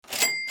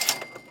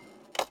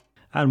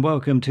And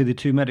welcome to the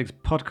Two Medics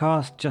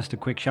podcast. Just a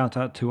quick shout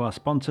out to our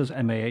sponsors,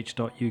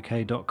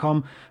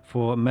 mah.uk.com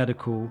for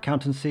medical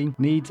accountancy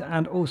needs,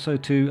 and also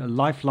to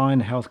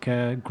Lifeline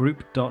Healthcare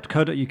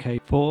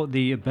Group.co.uk for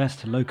the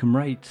best locum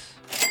rates.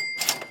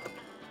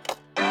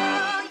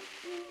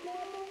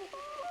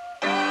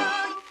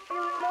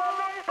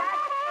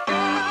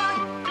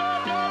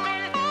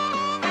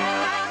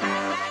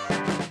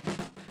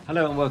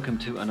 Hello and welcome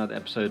to another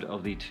episode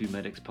of the Two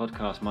Medics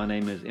podcast. My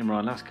name is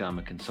Imran Lasker. I'm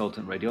a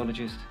consultant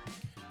radiologist.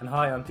 And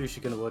hi, I'm Dusha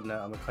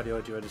Gunawardena. I'm a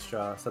cardiology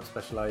registrar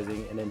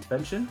subspecialising in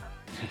intervention.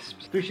 Yes,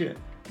 Dusha,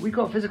 we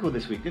got physical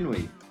this week, didn't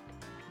we?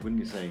 Wouldn't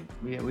you say?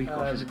 We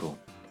got physical.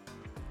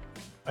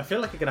 I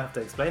feel like you're going to have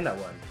to explain that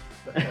one.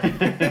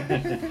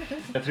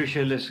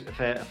 Dusha lives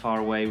far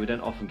away. We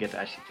don't often get to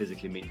actually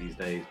physically meet these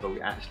days, but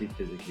we actually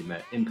physically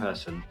met in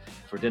person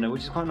for dinner,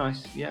 which is quite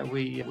nice. Yeah,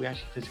 we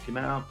actually physically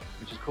met up,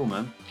 which is cool,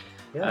 man.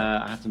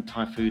 Yeah. I had some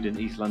Thai food in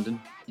East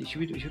London. Should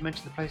we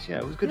mention the place? Yeah,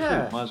 it was good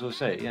food. Might as well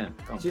say it. Yeah.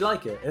 Do you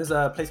like it? It was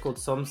a place called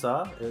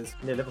Somsa. It was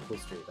near Liverpool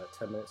Street, about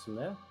 10 minutes from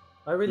there.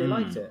 I really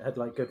liked it. It had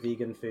like good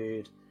vegan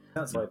food.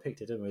 That's why I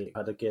picked it, didn't we? It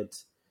had a good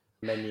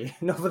menu,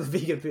 not for the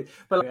vegan food,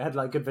 but it had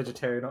like good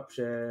vegetarian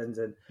options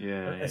and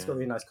it's got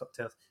really nice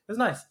cocktails. It was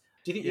nice.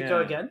 Do you think you'd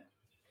go again?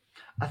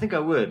 I think I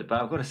would,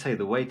 but I've got to say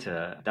the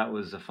waiter, that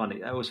was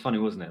funny,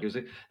 wasn't it? It was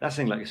that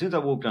thing, like as soon as I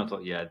walked in, I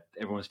thought, yeah,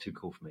 everyone's too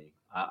cool for me.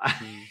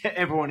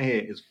 Everyone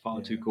here is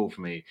far too cool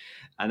for me.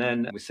 And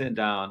then we're sitting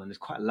down and it's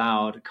quite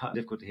loud, kind of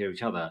difficult to hear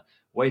each other.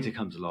 Waiter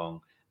comes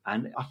along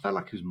and I felt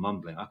like he was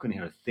mumbling. I couldn't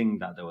hear a thing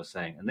that they were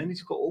saying. And then it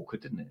just got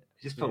awkward, didn't it?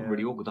 It just felt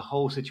really awkward. The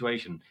whole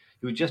situation.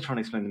 He was just trying to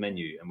explain the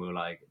menu and we were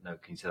like, no,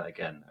 can you say that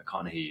again? I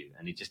can't hear you.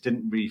 And he just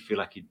didn't really feel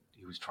like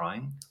he was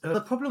trying.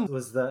 The problem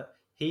was that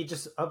he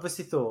just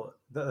obviously thought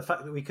that the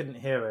fact that we couldn't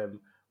hear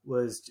him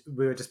was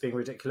we were just being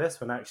ridiculous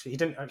when actually he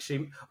didn't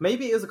actually.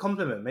 Maybe it was a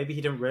compliment. Maybe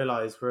he didn't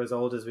realise we're as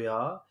old as we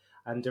are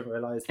and didn't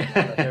realise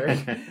that,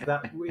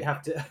 that we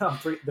have to.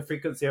 The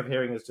frequency of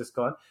hearing has just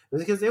gone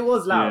because it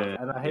was loud,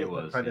 and I hate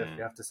that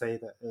you have to say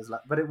that it was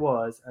loud, but it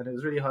was, and it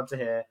was really hard to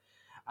hear,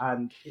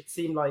 and it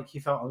seemed like he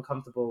felt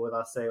uncomfortable with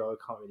us saying, "Oh,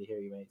 I can't really hear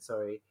you, mate.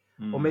 Sorry,"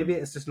 or maybe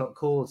it's just not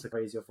cool to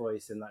raise your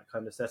voice in that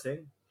kind of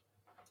setting.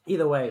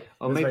 Either way,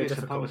 or maybe it's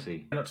a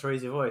policy not to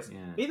raise your voice. Yeah.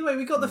 Either way,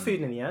 we got the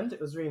food in the end. It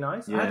was really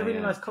nice. I had a really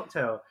nice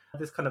cocktail,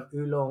 this kind of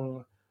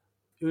oolong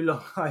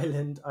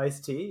island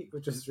iced tea,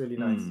 which was really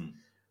nice.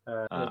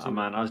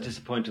 Man, I was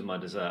disappointed in my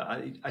dessert.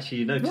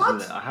 You noticed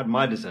that I had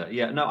my dessert.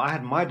 Yeah, no, I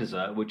had my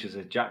dessert, which is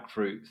a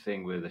jackfruit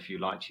thing with a few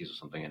lychees or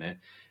something in it,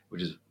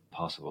 which is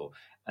passable.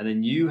 And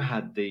then you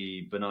had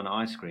the banana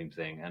ice cream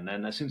thing. And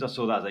then as soon as I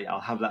saw that, I was like, I'll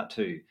have that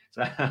too.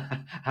 So I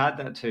had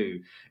that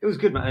too. It was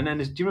good, man. And then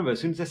do you remember,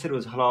 as soon as they said it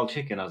was halal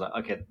chicken, I was like,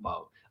 okay,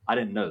 well, I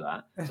didn't know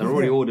that. So I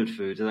already ordered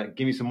food. So like,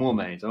 give me some more,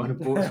 mate. So I went and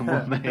bought some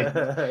more, mate.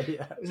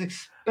 It was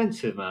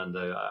expensive, man,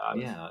 though.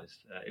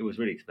 It was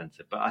really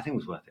expensive. But I think it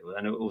was worth it.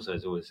 And it was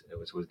always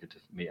good to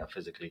meet up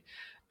physically.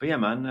 But yeah,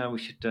 man, we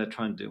should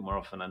try and do it more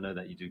often. I know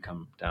that you do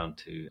come down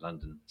to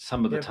London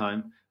some of the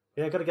time.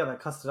 Yeah, got to get that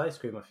custard ice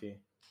cream off you.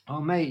 Oh,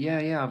 mate,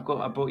 I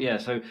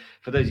bought. So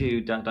for those of you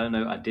who don't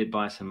know, I did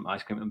buy some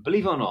ice cream, and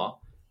believe it or not,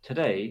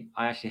 today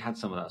I actually had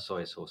some of that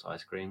soy sauce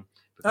ice cream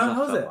because I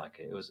felt like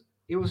it.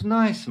 It was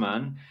nice,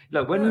 man.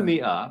 Look, when we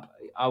meet up,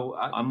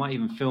 I might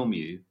even film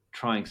you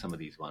trying some of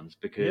these ones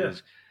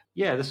because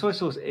the soy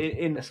sauce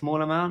in a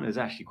small amount is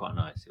actually quite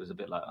nice. It was a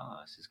bit like, oh,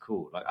 this is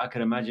cool. Like I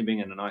could imagine being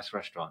in a nice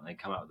restaurant and they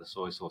come out with the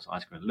soy sauce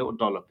ice cream, a little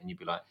dollop, and you'd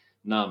be like,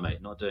 no,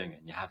 mate, not doing it.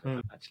 And you have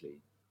it. Actually,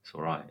 it's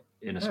all right.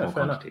 In a small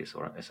quantity, it's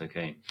all right. It's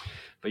okay.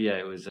 But yeah,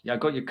 it was. I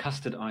got your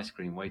custard ice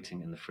cream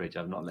waiting in the fridge.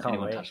 I've not let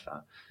anyone touch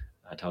that.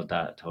 I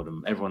told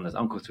him, everyone that's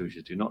Uncle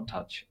Thrush's, do not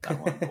touch that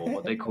one. Or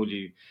what they call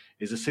you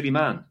is a silly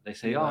man. They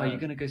say, oh, you're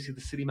going to go see the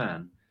silly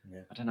man.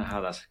 Yeah. I don't know how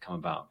that's come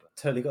about. But...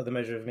 Totally got the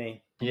measure of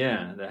me.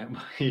 Yeah,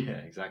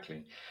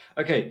 exactly.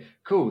 Okay,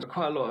 cool.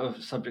 Quite a lot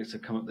of subjects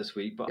have come up this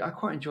week, but I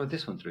quite enjoyed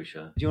this one,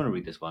 Thrusha. Do you want to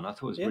read this one? I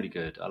thought it was really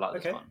good. I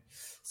like this one.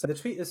 So the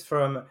tweet is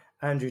from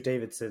Andrew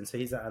Davidson. So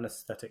he's an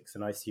anaesthetics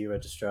and ICU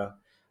registrar.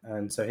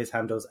 And so his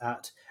handle's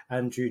at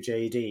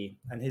AndrewJD.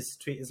 And his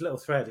tweet is a little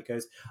thread. It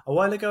goes, a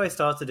while ago I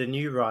started a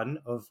new run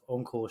of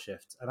on-call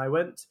shifts. And I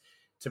went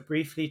to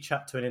briefly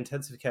chat to an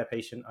intensive care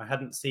patient I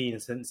hadn't seen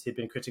since he'd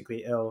been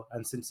critically ill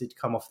and since he'd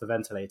come off the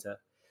ventilator.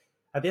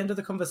 At the end of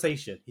the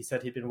conversation, he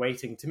said he'd been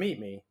waiting to meet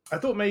me. I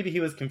thought maybe he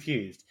was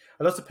confused.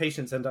 A lot of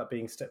patients end up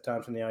being stepped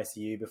down from the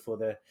ICU before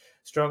they're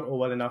strong or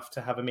well enough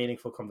to have a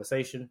meaningful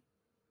conversation.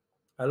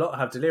 A lot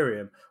have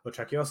delirium or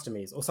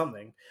tracheostomies or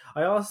something.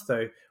 I asked,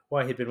 though,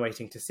 why he'd been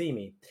waiting to see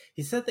me.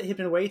 He said that he'd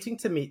been waiting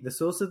to meet the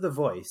source of the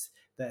voice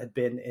that had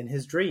been in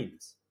his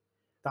dreams.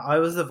 That I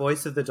was the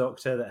voice of the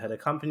doctor that had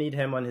accompanied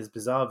him on his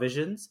bizarre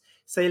visions,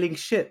 sailing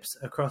ships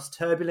across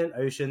turbulent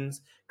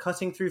oceans,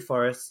 cutting through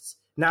forests.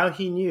 Now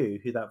he knew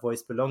who that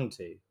voice belonged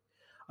to.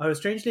 I was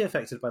strangely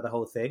affected by the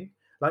whole thing.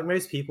 Like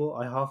most people,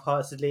 I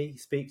half-heartedly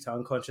speak to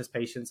unconscious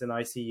patients in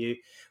ICU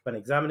when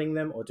examining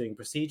them or doing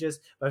procedures,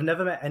 but I've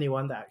never met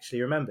anyone that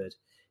actually remembered.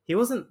 He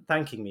wasn't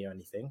thanking me or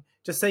anything,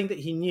 just saying that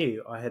he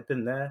knew I had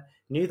been there,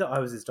 knew that I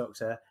was his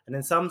doctor, and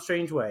in some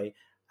strange way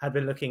had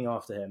been looking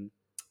after him.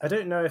 I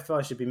don't know if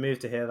I should be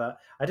moved to hear that.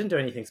 I didn't do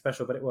anything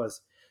special, but it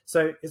was.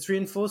 So it's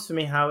reinforced for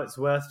me how it's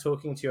worth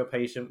talking to your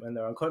patient when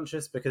they're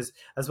unconscious, because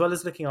as well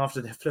as looking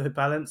after their fluid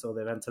balance or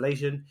their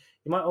ventilation,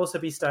 you might also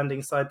be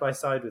standing side by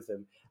side with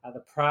them at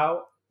the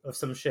prow of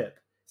some ship,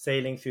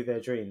 sailing through their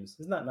dreams.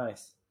 Isn't that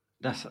nice?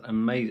 That's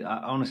amazing.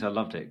 Honestly, I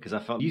loved it because I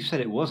felt you said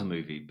it was a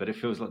movie, but it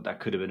feels like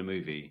that could have been a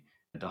movie.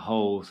 The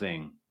whole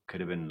thing could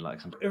have been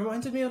like some. It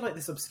reminded me of like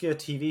this obscure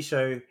TV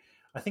show.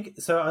 I think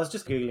so. I was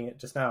just googling it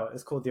just now.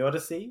 It's called The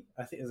Odyssey.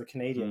 I think it was a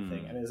Canadian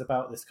thing, and it was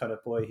about this kind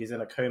of boy who's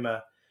in a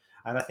coma,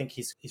 and I think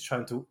he's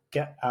trying to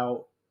get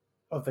out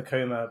of the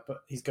coma, but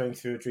he's going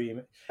through a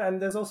dream. And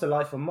there's also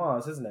Life on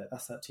Mars, isn't it?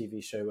 That's that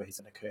TV show where he's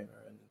in a coma,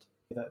 and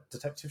that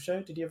detective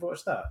show. Did you ever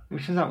watch that?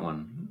 Which is that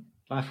one?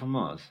 Life on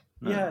Mars.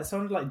 No. Yeah, it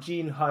sounded like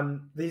Gene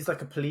Hunt. He's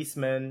like a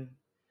policeman,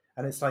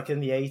 and it's like in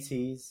the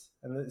 80s,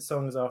 and the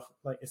songs are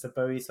like it's a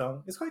Bowie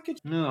song. It's quite good.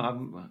 No,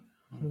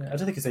 okay. I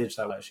don't think it's aged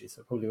that well, actually,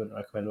 so I probably wouldn't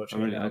recommend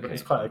watching it now. But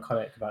it's quite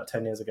iconic, about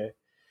 10 years ago.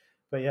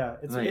 But yeah,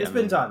 it's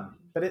been done.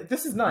 But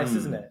this is nice,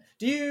 isn't it?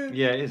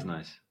 Yeah, it is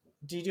nice.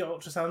 Do you do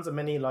ultrasounds of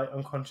many like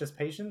unconscious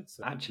patients?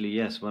 Actually,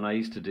 yes. When I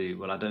used to do,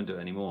 well, I don't do it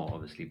anymore,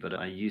 obviously, but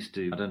I used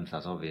to. I don't know if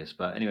that's obvious,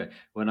 but anyway,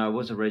 when I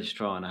was a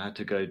registrar and I had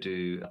to go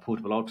do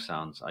portable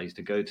ultrasounds, I used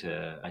to go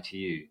to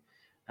ITU,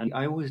 and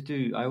I always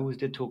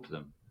did talk to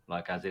them,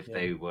 like as if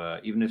they were,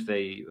 even if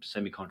they were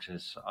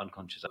semi-conscious,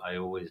 unconscious. I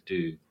always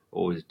did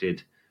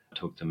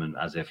talk to them and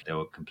as if they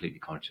were completely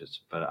conscious,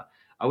 but.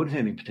 I wouldn't say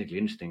anything particularly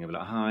interesting. I'd be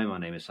like, hi, my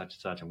name is such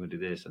and such. I'm going to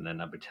do this. And then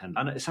I'd pretend.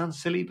 And it sounds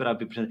silly, but I'd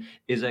be pretending,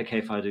 is it okay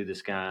if I do the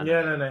scan?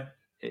 Yeah, no.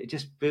 It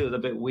just feels a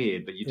bit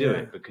weird, but you do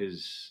it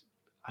because,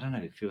 I don't know,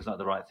 it feels like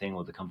the right thing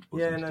or the comfortable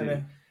thing to do.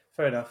 No.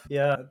 Fair enough.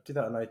 Yeah, I'd do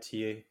that on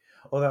ITU.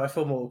 Although I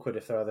feel more awkward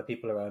if there are other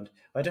people around.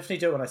 I definitely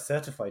do it when I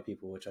certify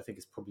people, which I think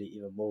is probably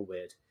even more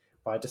weird.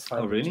 But I just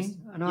find really?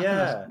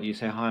 Yeah. You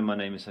say, hi, my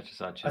name is such and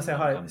such. I say,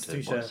 hi, it's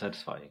Tusha.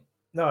 Certify you.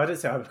 No, I don't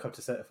say I've come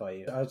to certify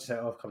you. I just say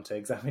I've come to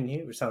examine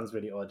you, which sounds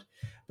really odd.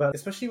 But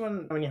especially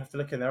when you have to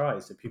look in their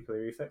eyes, so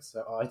pupillary reflex.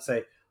 So I'd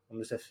say I'm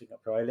just lifting up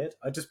your eyelid.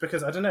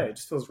 Because I don't know, it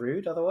just feels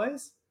rude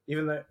otherwise.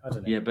 Even though I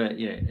don't know. Yeah, but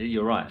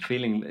you're right.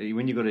 Feeling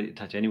when you got to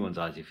touch anyone's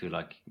eyes, you feel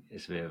like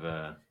it's a bit of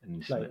an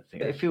intimate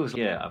thing. It feels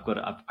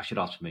I should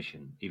ask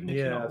permission, even if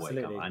you're not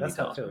awake. I need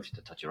to ask permission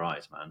to touch your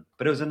eyes, man.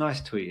 But it was a nice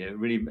tweet.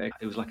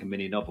 It was like a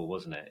mini novel,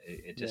 wasn't it?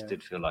 It just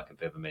did feel like a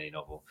bit of a mini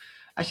novel.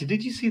 Actually,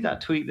 did you see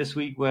that tweet this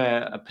week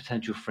where a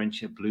potential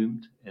friendship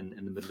bloomed in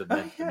the middle of the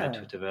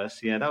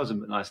Twitterverse? Yeah, that was a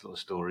nice little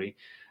story.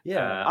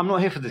 Yeah, I'm not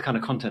here for this kind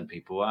of content,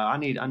 people. I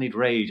need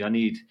rage. I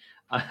need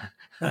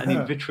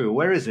vitriol.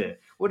 Where is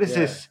it? What is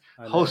this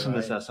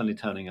wholesomeness that's suddenly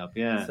turning up?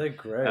 Yeah, so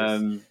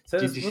gross.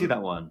 Did you see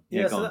that one?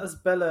 Yeah, so that was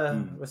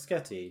Bella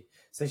Rossetti.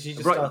 So she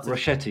just started...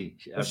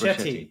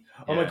 Rossetti.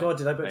 Oh my God,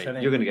 did I butcher her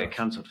name? You're going to get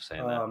cancelled for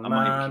saying that. I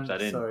might even keep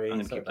that in. Sorry, I'm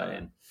going to keep that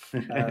in.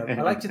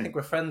 I like to think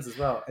we're friends as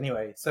well.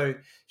 Anyway, so I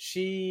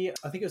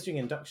think it was doing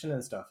induction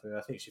and stuff, and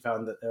I think she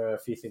found that there were a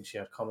few things she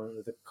had common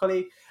with a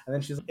colleague, and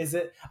then she was like, is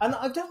it... And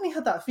I've definitely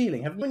had that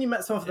feeling. When you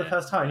met someone for the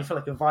first time, you feel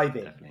like you're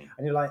vibing,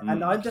 and you're like,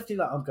 and I'm definitely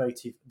like, I'm going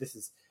to, this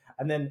is...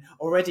 And then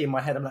already in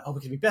my head, I'm like, oh, we're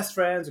going to be best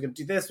friends. We're going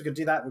to do this. We're going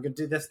to do that. We're going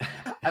to do this.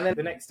 And then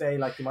the next day,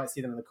 like you might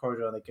see them in the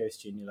corridor and they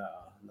ghost you and you're like,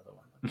 oh, another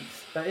one.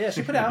 But yeah,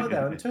 she put it out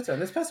there on Twitter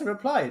and this person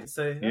replied.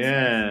 So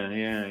yeah.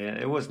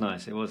 It was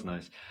nice.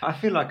 I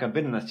feel like I've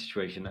been in that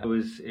situation. I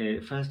was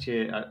first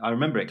year. I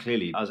remember it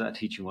clearly. I was at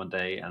teaching one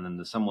day and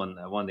then one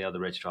of the other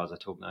registrars I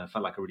talked to, I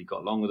felt like I really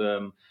got along with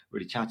them,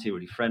 really chatty,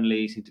 really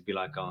friendly, seemed to be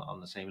like on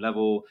the same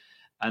level.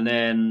 And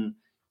then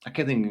I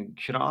kept thinking,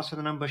 should I ask for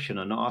the number? Should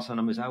I not ask for the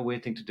number? Is that a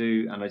weird thing to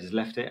do? And I just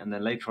left it. And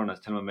then later on, I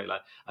was telling my mate,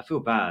 like, I feel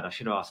bad. I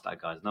should have asked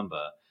that guy's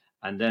number.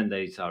 And then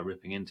they started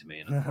ripping into me.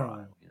 And I'm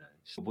like,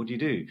 so what do you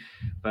do?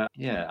 But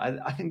yeah,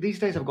 I think these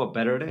days I've got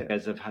better at it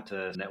as I've had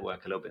to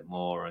network a little bit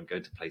more and go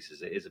to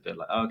places. It is a bit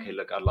like, oh, okay,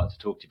 look, I'd like to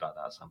talk to you about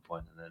that at some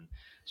point and then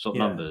swap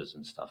numbers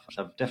and stuff.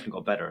 So I've definitely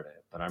got better at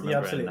it. But I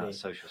remember in that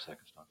social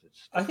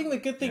circumstance. I think the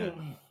good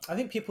thing, I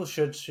think people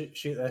should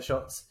shoot their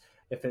shots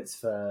if it's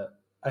for,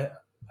 I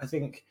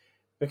think...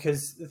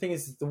 Because the thing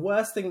is, the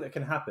worst thing that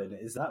can happen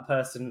is that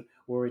person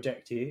will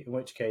reject you, in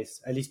which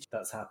case, at least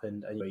that's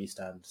happened and where you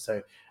stand.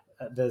 So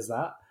there's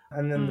that.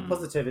 And then the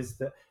positive is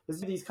that there's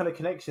these kind of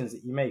connections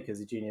that you make as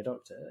a junior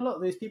doctor. A lot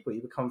of these people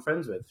you become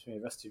friends with, the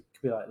rest of you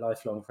could be like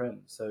lifelong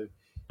friends. So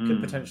you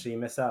could potentially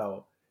miss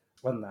out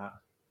on that.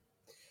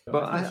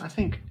 But I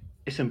think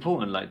it's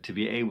important, like, to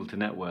be able to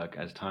network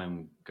as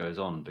time goes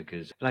on,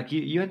 because like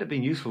you end up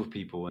being useful for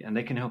people and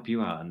they can help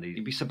you out and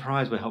you'd be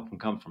surprised where help can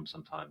come from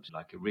sometimes.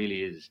 Like it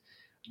really is.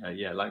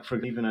 Like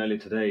for even earlier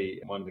today,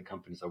 one of the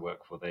companies I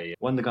work for,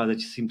 one of the guys I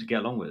just seemed to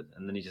get along with,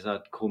 and then he just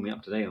called me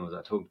up today and was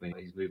talking to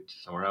me. He's moved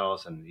somewhere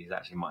else, and he's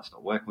actually might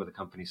start working with the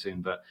company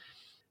soon. But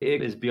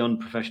It is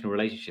beyond professional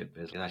relationship.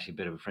 It's actually a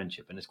bit of a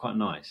friendship, and it's quite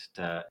nice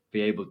to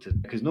be able to.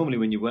 Because normally,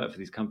 when you work for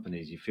these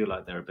companies, you feel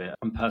like they're a bit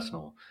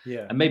impersonal,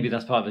 Yeah. and maybe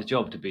that's part of his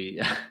job to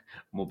be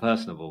more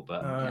personable.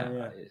 But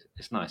Yeah.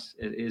 it's nice.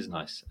 It is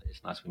nice.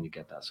 It's nice when you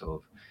get that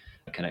sort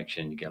of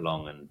connection, you get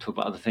along, and talk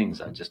about other things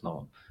that are just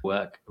not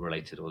work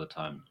related all the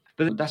time.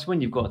 But that's when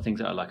you've got things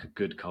that are like a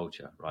good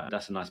culture, right?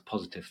 That's a nice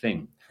positive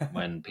thing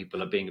when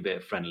people are being a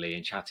bit friendly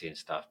and chatty and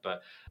stuff.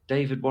 But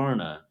David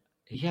Warner,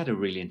 he had a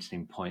really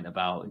interesting point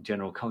about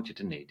general culture,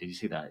 didn't he? Did you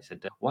see that? He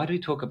said, why do we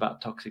talk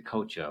about toxic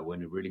culture when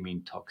we really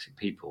mean toxic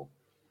people?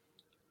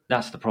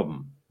 That's the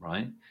problem,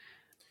 right?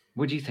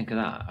 What do you think of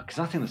that? Because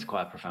I think that's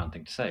quite a profound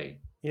thing to say.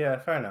 Yeah,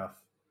 fair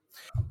enough.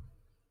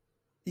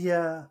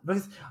 Yeah,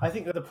 because I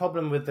think that the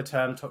problem with the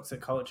term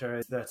toxic culture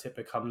is that it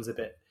becomes a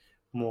bit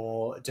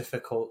more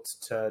difficult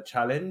to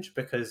challenge,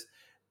 because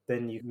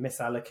then you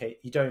misallocate.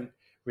 You don't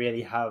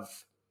really have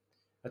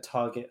a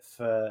target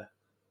for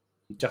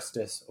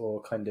justice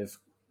or kind of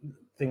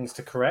things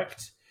to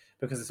correct,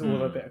 because it's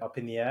all a bit up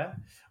in the air,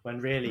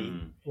 when really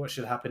what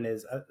should happen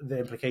is the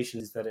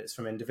implication is that it's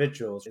from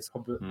individuals. It's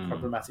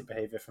problematic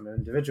behavior from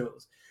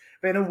individuals.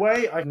 But in a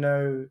way, I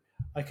know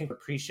I can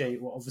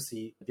appreciate what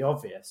obviously the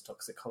obvious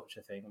toxic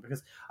culture thing,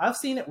 because I've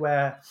seen it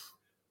where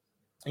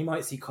you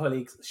might see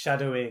colleagues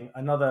shadowing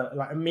another,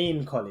 like a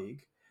mean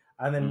colleague,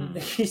 and then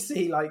you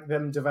see like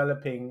them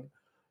developing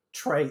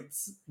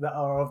traits that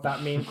are of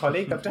that mean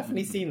colleague. I've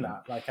definitely seen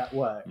that, like at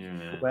work,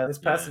 where this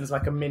person is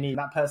like a mini,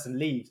 that person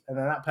leaves, and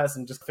then that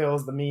person just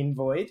fills the mean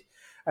void.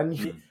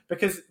 And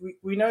because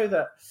we know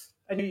that,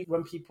 and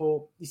when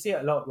people, you see it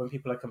a lot when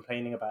people are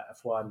complaining about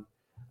F1,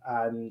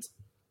 and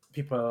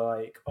people are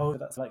like, oh,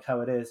 that's like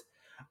how it is.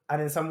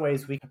 And in some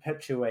ways we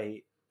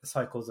perpetuate the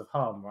cycles of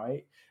harm,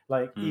 right?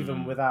 Like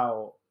even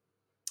without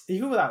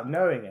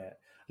knowing it,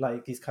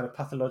 like these kind of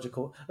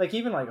pathological, like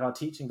even like our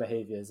teaching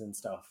behaviors and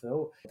stuff.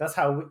 That's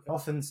how we,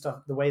 often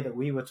stuff, the way that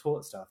we were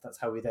taught stuff, that's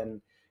how we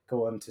then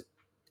go on to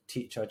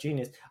teach our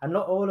juniors. And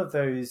not all of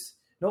those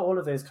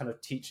kind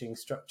of teaching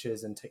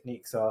structures and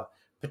techniques are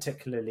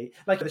particularly,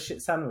 like the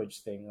shit sandwich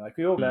thing. Like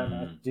we all learn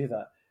how to do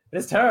that, but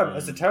it's terrible.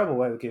 It's a terrible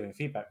way of giving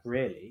feedback,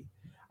 really.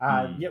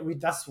 And yet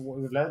that's what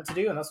we've learned to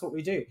do, and that's what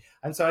we do.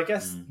 And so I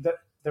guess that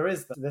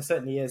there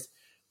certainly is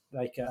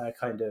like a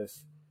kind of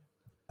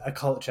a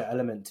culture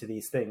element to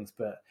these things.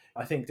 But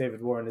I think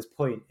David Warner's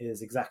point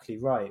is exactly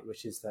right,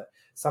 which is that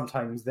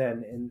sometimes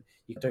then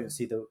you don't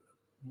see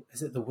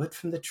is it the wood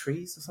from the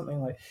trees or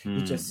something, like you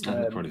just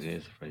probably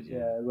is a phrase,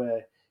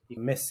 where you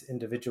miss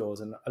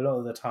individuals. And a lot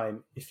of the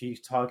time, if you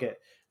target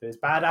those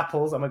bad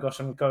apples, oh my gosh,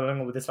 I'm going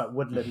on with this like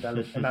woodland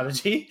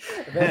analogy,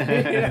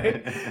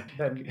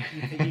 then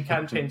you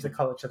can change the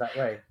culture that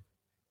way.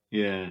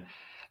 Yeah.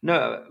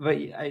 No, but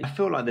I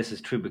feel like this is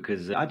true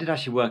because I did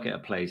actually work at a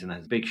place and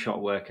there's big shot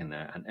work in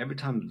there. And every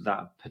time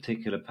that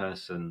particular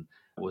person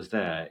was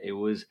there, it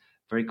was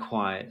very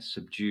quiet,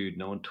 subdued.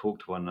 No one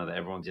talked to one another.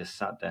 Everyone just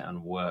sat there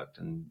and worked.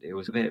 And it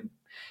was a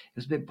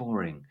bit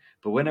boring.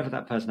 But whenever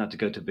that person had to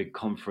go to a big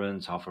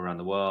conference half around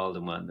the world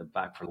and went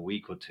back for a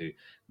week or two,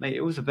 mate,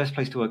 it was the best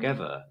place to work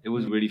ever. It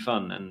was really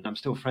fun. And I'm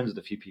still friends with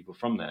a few people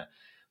from there.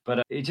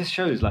 But it just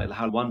shows like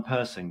how one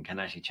person can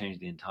actually change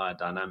the entire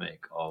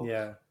dynamic of,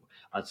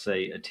 I'd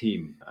say, a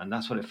team. And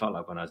that's what it felt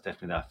like when I was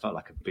definitely there. I felt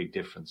like a big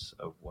difference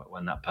of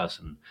when that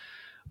person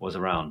was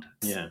around.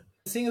 Yeah.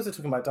 Seeing as we're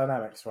talking about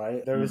dynamics,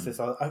 right, there is this,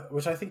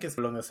 which I think is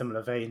along a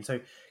similar vein. So,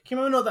 can you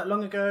remember not that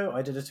long ago,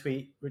 I did a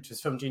tweet, which was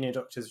from Junior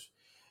Doctors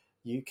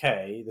UK,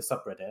 the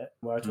subreddit,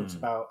 where I talked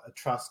about a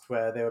trust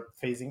where they were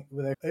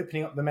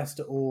opening up the mess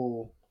to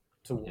all,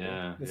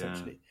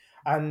 essentially.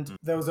 And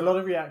there was a lot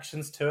of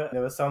reactions to it.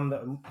 There were some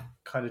that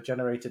kind of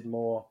generated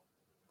more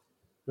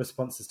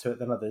responses to it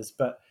than others.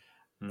 But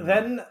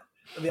then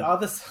on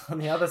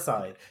the other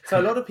side,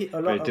 so a lot of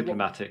people, very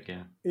diplomatic,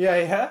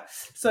 yeah.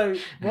 So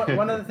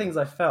one of the things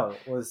I felt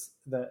was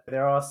that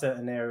there are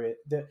certain areas,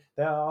 there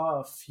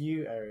are a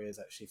few areas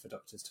actually for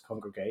doctors to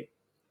congregate,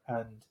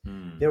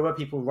 and there were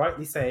people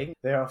rightly saying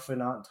there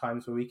often aren't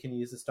times where we can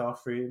use the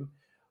staff room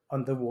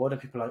on the ward, and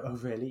people are like, oh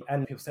really?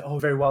 And people say, oh,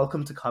 very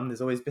welcome to come,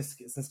 there's always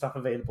biscuits and stuff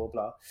available,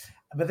 blah.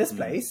 But this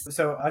place,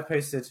 so I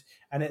posted,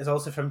 and it's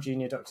also from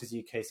Junior Doctors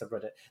UK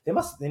subreddit.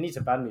 They need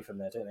to ban me from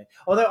there, don't they?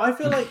 Although I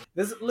feel like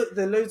there's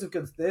loads of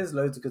good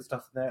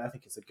stuff in there. I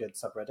think it's a good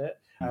subreddit,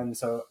 and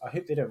so I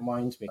hope they don't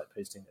mind me like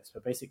posting this.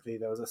 But basically,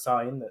 there was a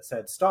sign that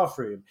said staff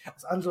room.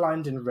 It's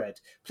underlined in red.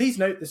 Please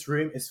note this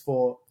room is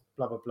for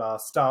blah blah blah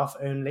staff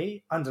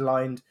only,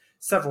 underlined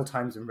several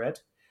times in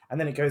red. And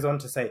then it goes on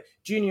to say,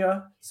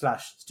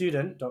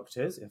 junior/student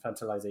doctors,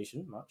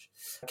 infantilization, much.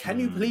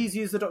 Can you please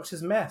use the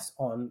doctor's mess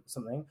on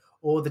something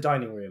or the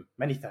dining room?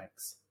 Many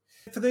thanks.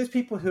 For those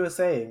people who are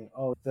saying,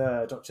 oh,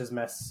 the doctor's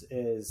mess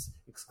is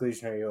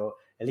exclusionary or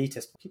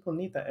elitist, people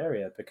need that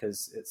area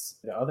because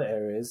the other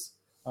areas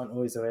aren't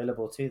always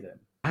available to them.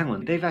 Hang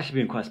on, they've actually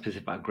been quite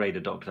specific about grade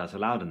of doctor that's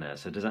allowed in there.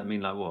 So does that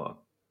mean like what?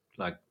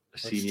 Like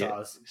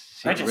senior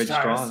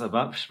registrars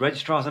above?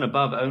 Registrars and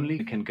above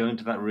only can go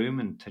into that room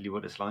and tell you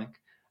what it's like?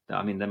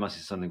 I mean, there must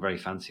be something very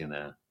fancy in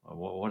there.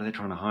 What are they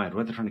trying to hide?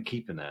 What are they trying to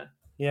keep in there?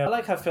 Yeah, I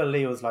like how Phil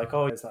Lee was like,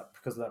 oh, is that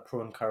because of that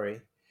prawn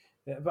curry?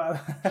 Yeah, but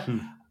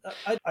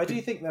I do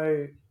think,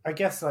 though, I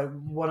guess like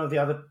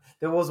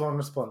there was one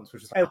response,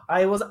 which is like,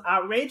 I was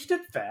outraged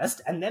at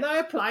first, and then I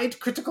applied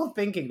critical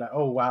thinking. Like,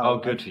 oh, wow. Oh,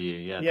 like, good for you.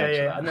 Yeah, yeah, thanks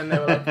for yeah. that. And then they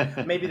were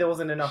like, maybe there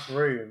wasn't enough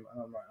room.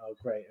 And I'm like, oh,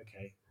 great,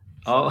 okay.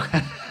 So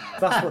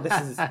that's what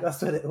this is.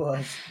 That's what it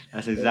was.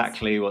 That's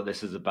exactly what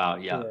this is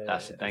about. Yeah,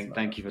 that's it.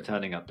 Thank you for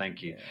turning up.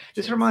 Thank you.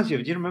 This reminds me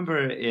of, do you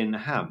remember in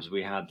Habs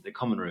we had the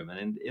common room,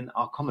 and in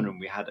our common room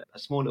we had a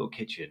small little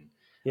kitchen.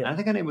 Yeah. And I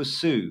think her name was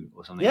Sue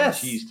or something. Yes.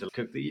 She used to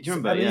cook. Do you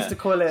remember? And they used to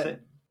call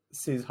it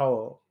Sue's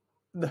hole.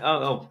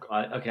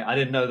 Okay. I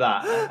didn't know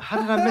that. How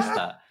did I miss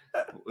that?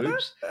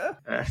 Oops,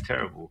 that's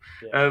terrible.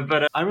 Yeah.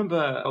 But I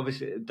remember,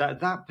 obviously,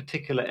 that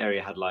particular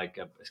area had like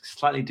a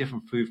slightly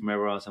different food from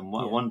everywhere else, and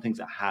one of the things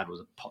it had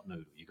was a pot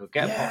noodle. You could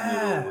get a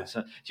pot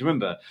noodle. Do you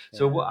remember? Yeah.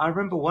 So I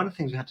remember one of the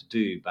things we had to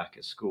do back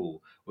at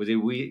school was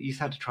we used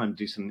to have to try and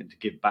do something to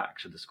give back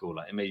to the school,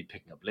 like maybe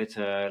picking up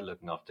litter,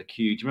 looking after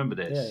queue. Do you remember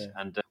this?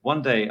 Yeah. And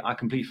one day I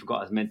completely forgot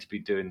I was meant to be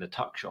doing the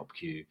tuck shop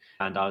queue,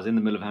 and I was in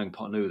the middle of having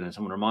pot noodle, and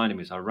someone reminded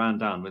me, so I ran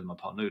down with my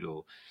pot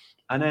noodle.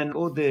 And then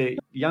all the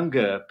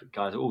younger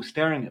guys are all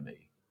staring at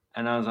me.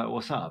 And I was like,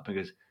 what's up? He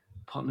goes,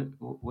 pot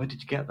noodle, where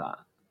did you get that?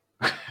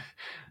 And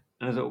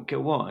I was like,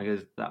 get what? He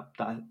goes, that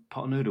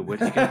pot noodle, where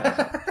did you get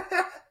that?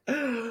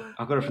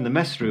 I got it from the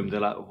mess room. They're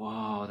like,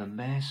 wow, the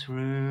mess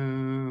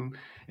room.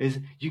 You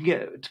can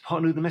get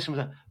pot noodle in the mess room.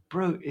 I was like,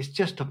 bro, it's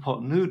just a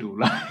pot noodle.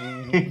 Like,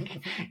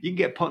 you can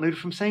get pot noodle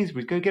from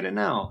Sainsbury's. Go get it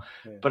now.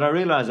 Yeah. But I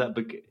realized that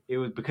it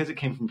was because it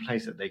came from a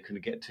place that they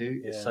couldn't get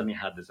to. It suddenly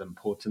had this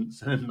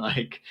importance and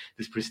like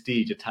this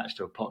prestige attached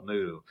to a pot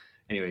noodle.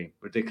 Anyway,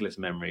 ridiculous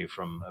memory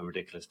from a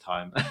ridiculous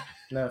time.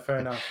 No, fair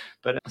enough.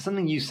 But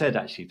something you said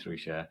actually,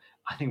 Thrusha,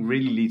 I think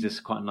really leads us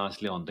quite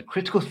nicely on the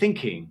critical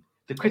thinking.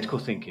 The critical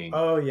thinking.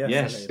 Oh,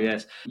 yes.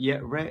 Yes. Yeah,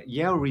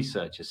 Yale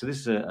researchers. So this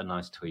is a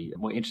nice tweet, a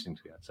more interesting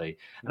tweet, I'd say.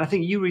 And I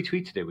think you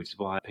retweeted it, which is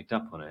why I picked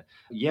up on it.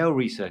 Yale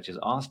researchers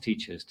asked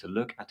teachers to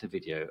look at a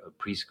video of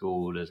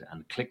preschoolers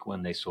and click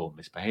when they saw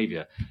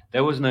misbehavior.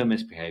 There was no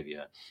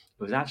misbehavior.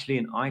 It was actually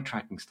an eye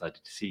tracking study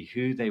to see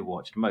who they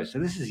watched most. So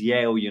this is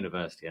Yale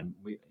University, and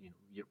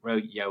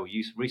Yale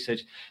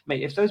research.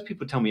 Mate, if those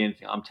people tell me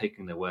anything, I'm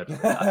taking their word for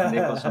it. I think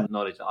they've got some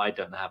knowledge that I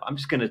don't have. I'm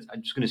just gonna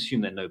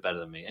assume they know better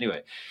than me.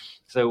 Anyway,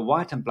 so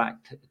white and black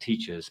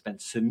teachers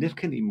spent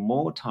significantly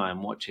more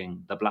time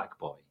watching The Black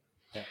Boy.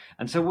 Yeah.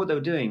 And so what they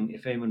were doing,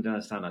 if anyone didn't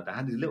understand that, they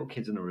had these little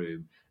kids in a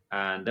room,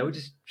 and they were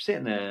just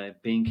sitting there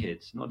being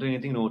kids, not doing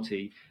anything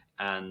naughty.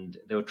 And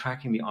they were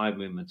tracking the eye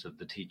movements of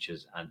the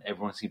teachers, and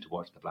everyone seemed to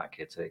watch the black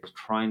kids. So they were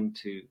trying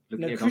to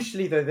look at it.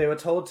 Crucially, though, they were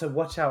told to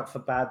watch out for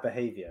bad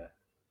behavior.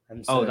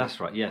 And so,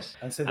 that's right, yes.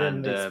 And so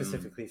then they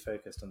specifically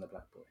focused on the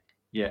black boy.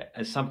 Yeah,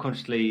 and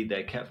subconsciously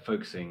they kept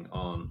focusing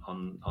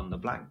on the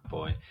black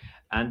boy.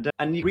 And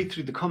you read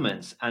through the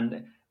comments,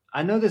 and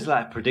I know there's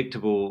like a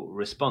predictable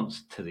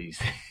response to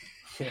these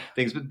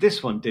things, but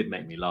this one did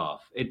make me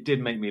laugh. It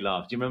did make me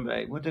laugh. Do you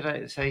remember, what did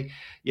I say?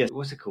 Yes,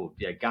 what's it called?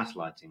 Yeah,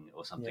 gaslighting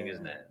or something,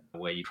 isn't it?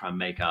 Where you try and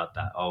make out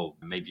that, oh,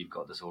 maybe you've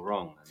got this all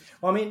wrong.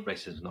 Well, I mean,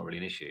 racism is not really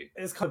an issue.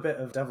 It's kind of a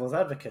bit of devil's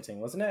advocating,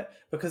 wasn't it?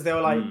 Because they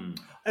were like,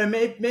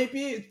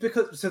 maybe it's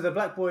because, so the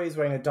black boy is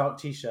wearing a dark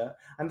t-shirt,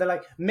 and they're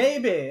like,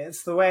 maybe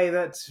it's the way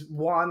that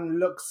one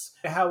looks,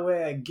 how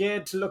we're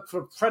geared to look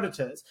for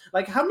predators.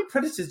 Like, how many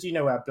predators do you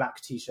know wear a black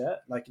t-shirt?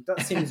 Like,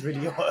 that seems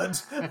really odd.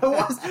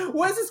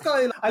 Where's this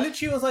guy? I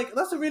literally was like,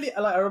 that's a really,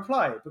 like, I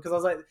replied, because I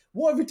was like,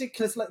 what a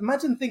ridiculous, like,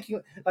 imagine thinking,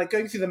 like,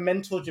 going through the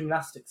mental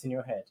gymnastics in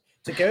your head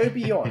to go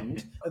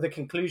beyond the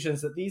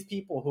conclusions that these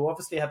people who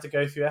obviously had to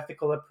go through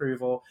ethical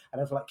approval and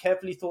have like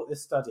carefully thought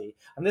this study,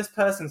 and this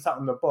person sat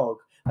on the bog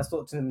has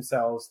thought to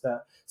themselves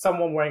that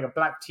someone wearing a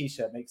black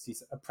t-shirt makes you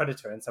a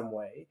predator in some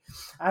way.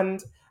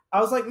 And I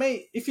was like,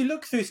 mate, if you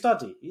look through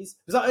studies,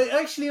 because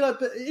actually, like,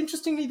 but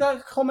interestingly,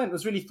 that comment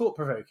was really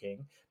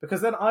thought-provoking,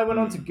 because then I went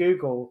on to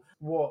Google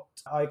what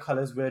eye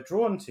colours we're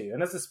drawn to.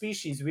 And as a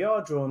species, we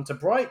are drawn to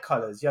bright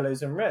colours,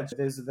 yellows and reds.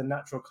 Those are the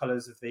natural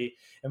colours of the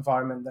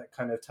environment that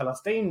kind of tell us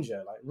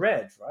danger, like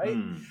red, right?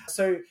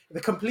 So the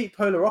complete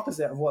polar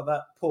opposite of what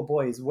that poor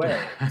boy is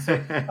wearing. So,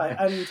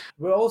 and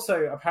we're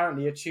also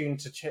apparently attuned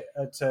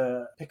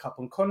to pick up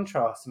on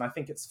contrast. And I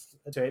think it's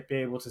to be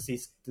able to see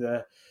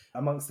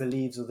amongst the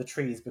leaves of the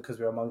trees because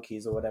we're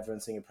monkeys or whatever,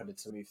 and seeing a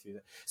predator move through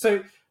there.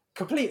 So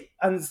complete,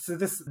 and so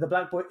the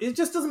black boy, it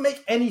just doesn't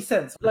make any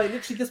sense. Like,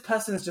 literally, this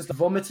person has just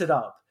vomited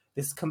up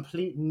this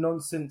complete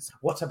nonsense,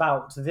 what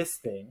about this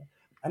thing?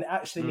 And it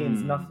actually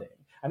means nothing.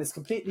 And it's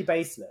completely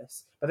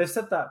baseless. But they've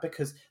said that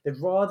because they'd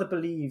rather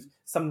believe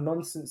some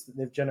nonsense that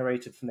they've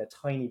generated from their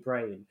tiny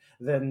brain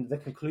than the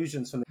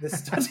conclusions from this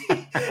study.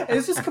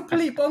 It's just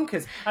complete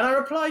bonkers. And I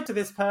replied to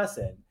this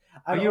person.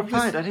 You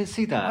replied? I didn't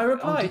see that. I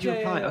replied. Oh, did you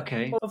reply? Yeah.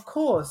 Okay. Well, of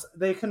course,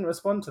 they couldn't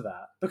respond to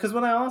that. Because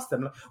when I asked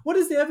them, like, what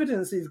is the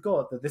evidence you've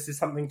got that this is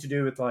something to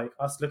do with like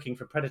us looking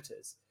for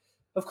predators?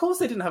 Of course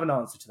they didn't have an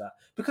answer to that.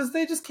 Because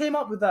they just came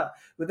up with that,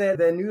 with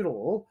their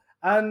noodle,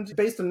 And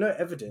based on no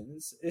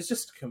evidence, it's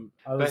just...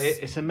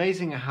 It's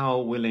amazing how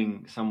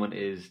willing someone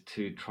is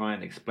to try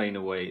and explain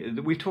away.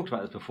 We've talked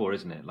about this before,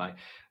 isn't it? Like,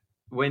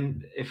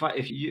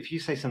 if you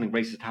say something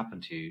racist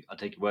happened to you, I'll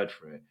take your word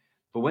for it.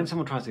 But when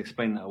someone tries to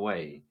explain that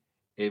away,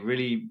 it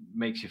really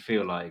makes you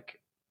feel like,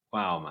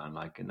 wow, man,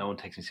 like no one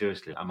takes me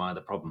seriously. Am I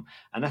the problem?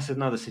 And that's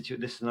another This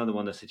is another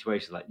one of the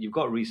situations. Like, you've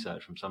got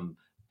research from some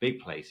big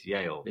place,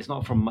 Yale. It's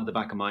not from the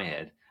back of my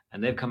head.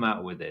 And they've come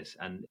out with this,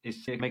 and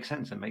it makes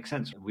sense. It makes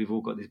sense. We've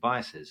all got these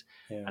biases,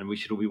 and we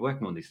should all be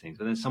working on these things.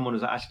 And then someone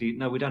was actually,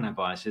 no, we don't have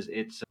biases.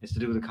 It's to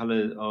do with the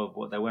color of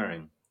what they're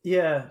wearing.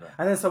 Yeah,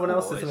 and then someone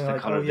else says something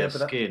like, "Oh, yeah,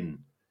 but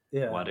skin."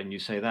 Yeah. Why didn't you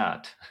say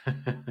that?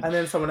 And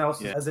then someone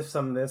else, as if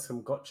there's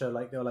some gotcha,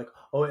 like they're like,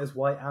 oh, it was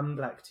white and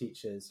black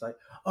teachers. Like,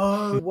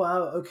 oh,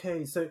 wow,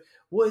 okay. So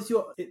what is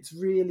it's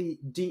really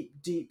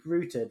deep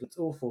rooted. It's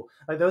awful.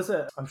 Like there was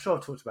I'm sure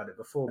I've talked about it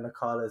before in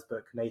Akala's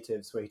book,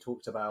 Natives, where he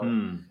talked about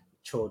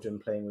children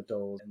playing with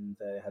dolls, and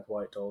they had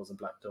white dolls and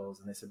black dolls,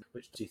 and they said,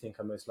 which do you think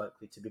are most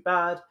likely to be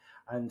bad?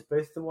 And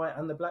both the white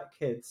and the black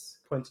kids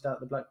pointed out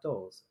the black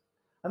dolls.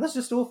 And that's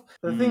just awful.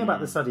 The thing about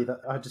the study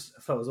that I just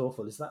felt was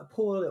awful is that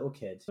poor little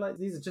kid. Like,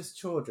 these are just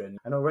children,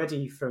 and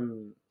already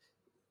from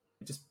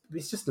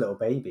it's just a little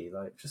baby.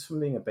 Like, just from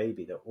being a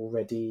baby, that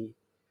already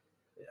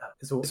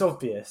it's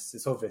obvious.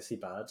 It's obviously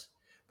bad,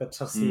 but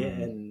to see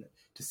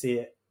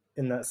it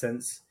in that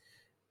sense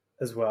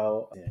as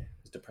well, yeah,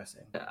 it's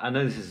depressing. I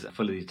know this is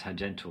full of these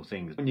tangential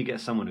things. When you get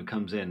someone who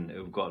comes in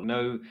who've got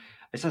no,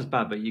 it sounds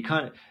bad, but you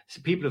can't.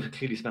 So people have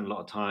clearly spent a lot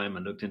of time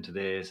and looked into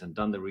this and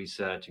done the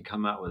research and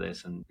come out with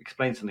this and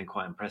explained something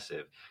quite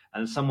impressive.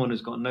 And someone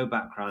who's got no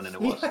background in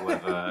it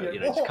whatsoever,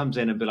 just comes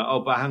in and be like,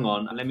 "Oh, but hang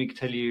on, let me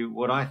tell you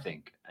what I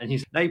think." And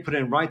now you put it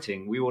in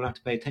writing. We all have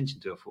to pay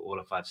attention to it for all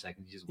of 5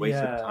 seconds. You just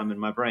wasted time in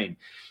my brain.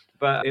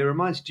 But it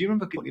reminds. Do you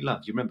remember Courtney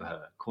Love? Do you remember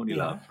her, Courtney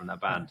Love, from that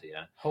band?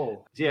 Yeah.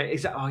 Oh. Yeah.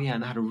 Exactly. Oh, yeah.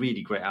 And they had a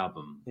really great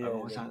album. They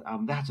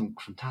had some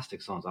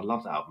fantastic songs. I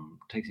love that album.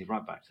 It takes me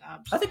right back to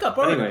Habs. I think I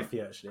borrowed it for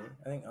you, actually.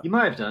 You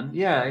might have done.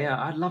 Yeah.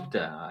 I loved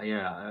it.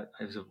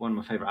 It was one of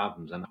my favorite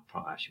albums, and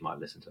I actually might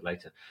listen to it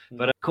later.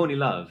 But Courtney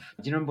Love.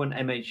 Do you remember when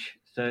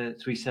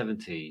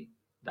MH370,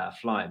 that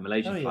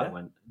Malaysian flight,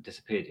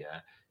 disappeared?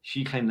 Yeah.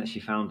 She claimed that she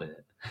found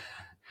it.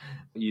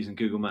 Using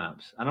Google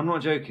Maps, and I'm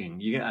not joking.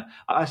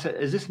 I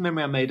said, "Is this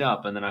memory I made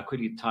up?" And then I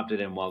quickly typed it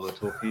in while we were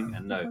talking.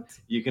 And no,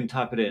 you can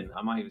type it in.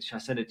 Should I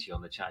send it to you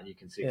on the chat? And you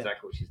can see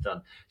exactly what she's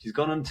done. She's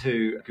gone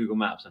onto Google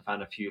Maps and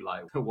found a few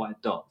like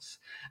white dots,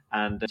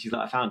 and she's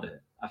like, "I found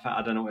it.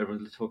 I don't know what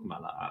everyone's talking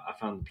about. Like, I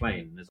found the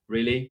plane."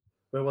 Really?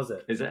 Where was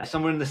it? Is it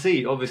somewhere in the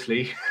sea?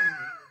 Obviously,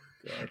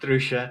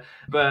 Drusha.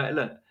 But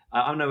look,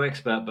 I'm no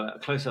expert,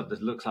 but close up,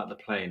 this looks like the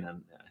plane,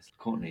 and it's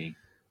Courtney.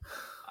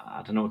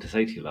 I don't know what to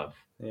say to you, love.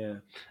 Yeah,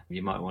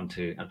 you might want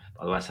to.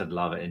 By the way, I said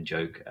love it in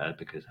joke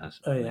because her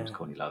name's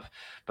Courtney Love.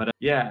 But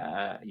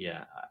I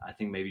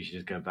think maybe you should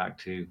just go back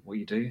to what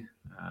you do,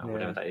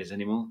 whatever that is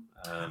anymore.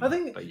 I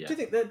think. Do you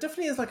think there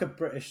definitely is like a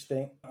British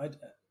thing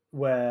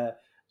where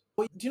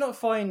do you not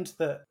find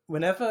that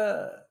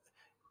whenever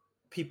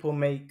people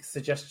make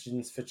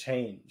suggestions for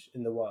change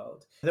in the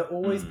world, there are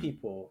always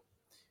people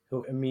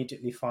who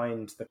immediately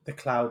find the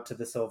cloud to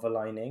the silver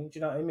lining. Do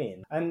you know what I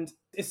mean? And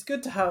it's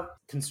good to have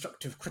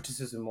constructive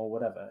criticism or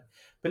whatever,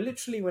 but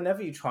literally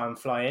whenever you try and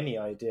fly any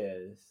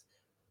ideas,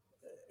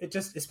 it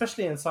just,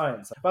 especially in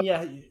science,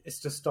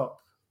 it's to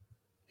stop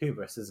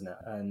hubris, isn't it?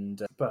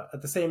 And but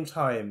at the same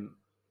time,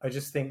 I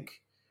just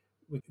think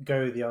we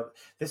go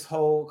this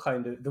whole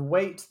kind of the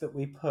weight that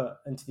we put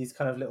into these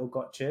kind of little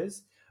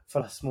gotchas for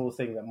a small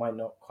thing that might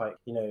not quite,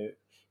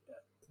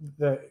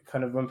 the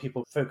kind of when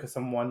people focus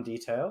on one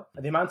detail,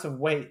 and the amount of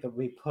weight that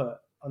we put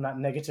on that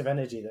negative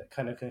energy that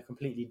kind of can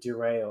completely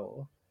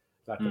derail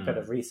like a bit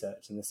of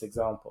research in this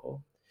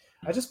example.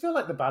 I just feel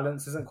like the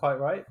balance isn't quite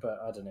right, but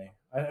I don't know.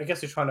 I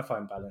guess you're trying to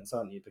find balance,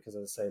 aren't you? Because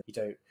as I say, you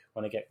don't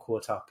want to get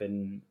caught up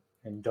in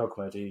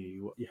dogma, do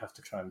you? You have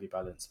to try and be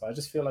balanced. But I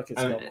just feel like it's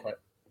not quite.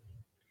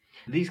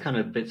 These kind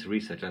of bits of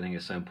research, I think,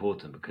 is so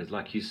important because,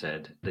 like you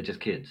said, they're just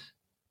kids.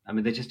 I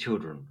mean, they're just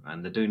children,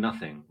 and they're doing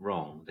nothing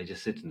wrong. They're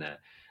just sitting there.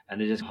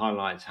 And it just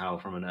highlights how,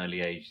 from an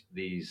early age,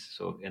 these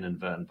sort of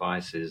inadvertent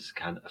biases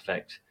can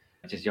affect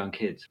just young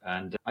kids.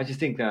 And I just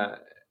think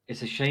that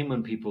it's a shame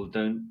when people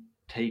don't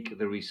take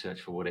the research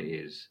for what it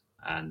is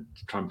and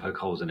try and poke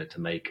holes in it to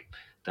make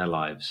their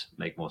lives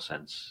make more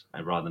sense,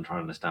 and rather than trying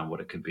to understand what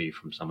it could be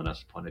from someone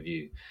else's point of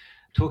view.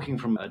 Talking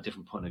from a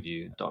different point of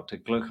view, Dr.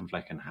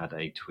 Glockenflecken had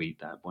a tweet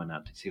that went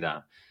out. Did you see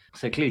that?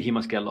 So clearly he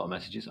must get a lot of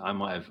messages. I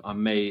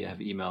may have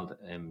emailed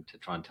him to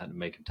try and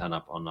make him turn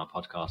up on our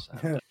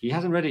podcast. He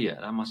hasn't read it yet.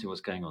 That must be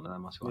what's going on. That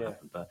must be what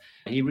happened. But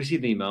he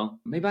received an email.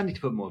 Maybe I need to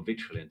put more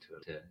vitriol into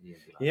it. To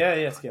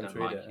get him to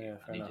read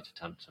it. I need you to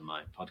turn to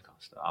my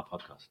podcast, our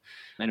podcast.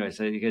 Anyway,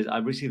 so he goes, I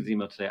received the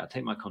email today. I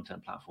take my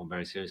content platform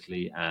very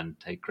seriously and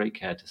take great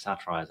care to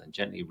satirize and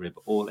gently rib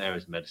all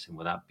areas of medicine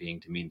without being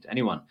demeaning to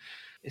anyone.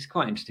 It's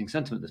quite an interesting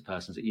sentiment, this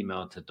person's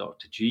email to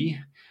Dr. G.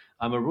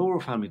 I'm a rural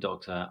family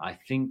doctor. I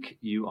think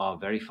you are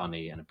very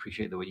funny and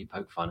appreciate the way you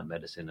poke fun at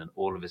medicine and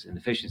all of its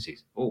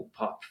inefficiencies. Oh,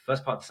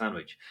 first part of the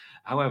sandwich.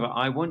 However,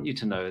 I want you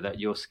to know that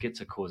your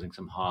skits are causing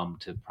some harm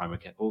to primary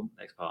care. Oh,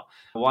 next part.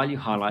 While you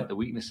highlight the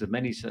weakness of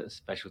many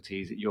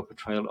specialties, your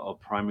portrayal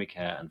of primary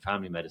care and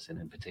family medicine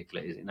in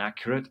particular is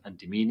inaccurate and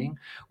demeaning.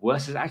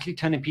 Worse, is actually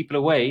turning people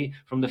away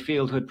from the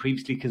field who had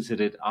previously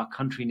considered our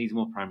country needs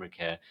more primary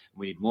care and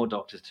we need more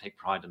doctors to take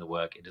pride in the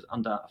work. It is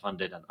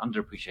underfunded and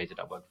underappreciated.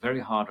 I work very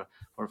hard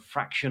for a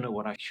fraction of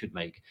what I should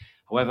make.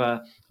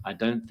 However, I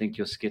don't think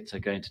your skits are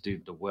going to do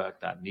the work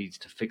that needs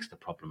to fix the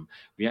problem.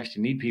 We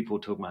actually need people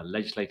talking about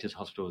legislators,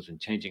 hospitals, and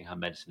changing how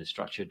medicine is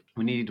structured.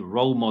 We need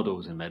role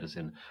models in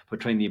medicine,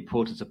 portraying the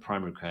importance of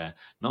primary care,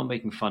 not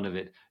making fun of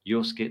it.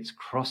 Your skits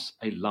cross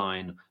a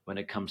line when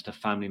it comes to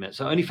family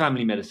medicine. So only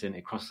family medicine,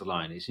 it crosses the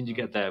line. As soon as you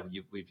get there,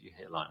 you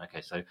hit a line.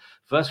 Okay, so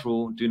first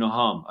rule, do no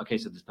harm. Okay,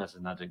 so this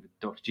person now doing,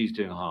 Dr. G's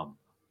doing harm.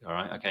 All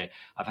right. Okay.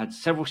 I've had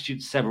several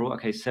students,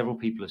 several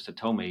people have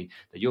told me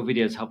that your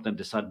videos help them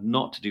decide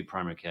not to do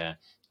primary care.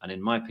 And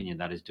in my opinion,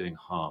 that is doing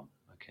harm.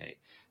 Okay.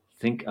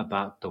 Think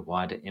about the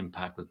wider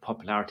impact. With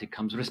popularity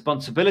comes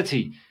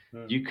responsibility.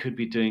 You could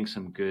be doing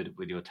some good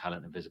with your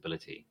talent and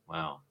visibility.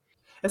 Wow.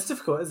 It's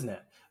difficult, isn't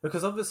it?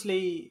 Because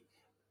obviously,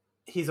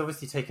 he's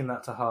obviously taken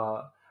that to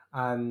heart.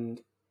 And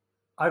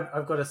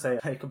I've got to say,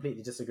 I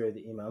completely disagree with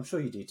the email. I'm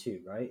sure you do too,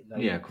 right?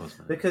 Like, yeah, of course.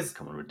 Man. Because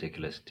come on,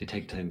 ridiculous. Do you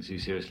take things too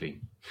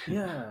seriously?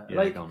 Yeah,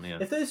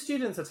 if those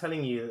students are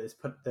telling you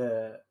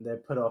that they're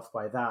put off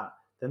by that,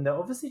 then they're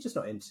obviously just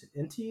not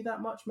into you that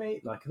much,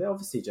 mate. Like they're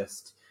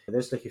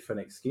just looking for an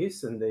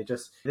excuse, and they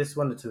just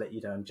wanted to let you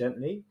down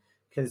gently.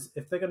 Because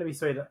if they're going to be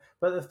sorry,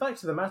 but the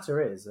fact of the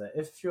matter is that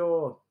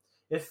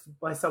if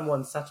by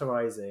someone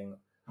satirizing,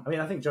 I mean,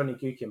 I think Johnny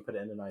Gukin put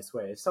it in a nice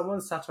way. If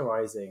someone's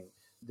satirizing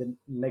the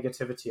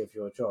negativity of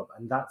your job,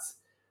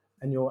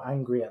 and you're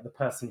angry at the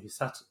person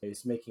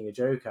who's making a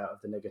joke out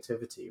of the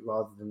negativity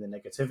rather than the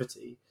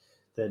negativity,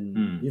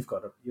 then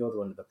you're the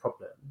one with the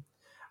problem.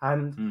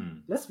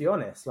 And let's be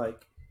honest,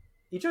 like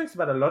he jokes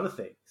about a lot of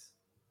things,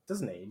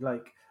 doesn't he?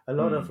 Like a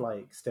lot of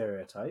like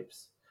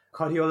stereotypes.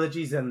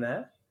 Cardiology's in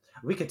there.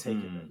 We could take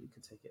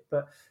it.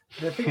 But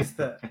the thing is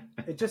that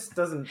it just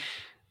doesn't.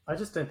 I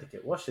just don't think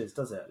it washes,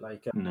 does it?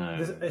 Like, no,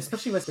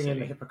 especially when bringing in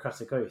the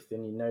Hippocratic Oath,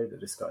 then you know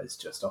that this guy's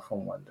just off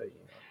on one, don't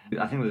you?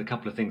 I think there's a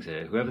couple of things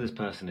here. Whoever this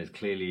person is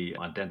clearly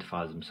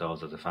identifies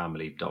themselves as a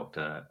family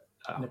doctor,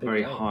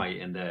 very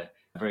highly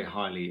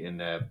in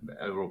their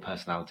overall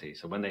personality.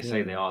 So when they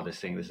say they are this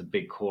thing, there's a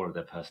big core of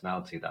their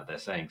personality that they're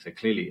saying. So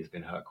clearly it's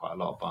been hurt quite a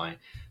lot by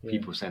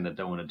people saying they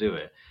don't want to do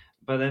it.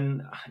 But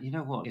then, you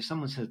know what? If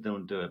someone says they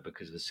don't do it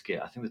because of a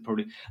skit, I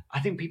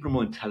think people are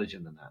more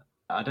intelligent than that.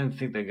 I don't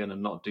think they're going to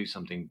not do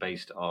something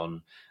based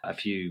on a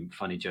few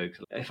funny jokes.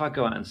 If I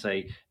go out and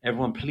say,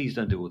 everyone, please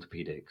don't do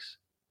orthopedics,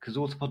 because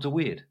orthopods are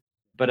weird.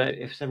 But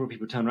if several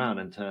people turn around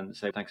and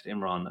say, thanks to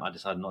Imran, I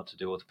decided not to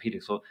do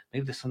orthopedics, or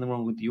maybe there's something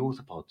wrong with the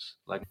orthopods.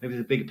 Like maybe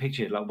there's a bigger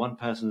picture, like one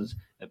person's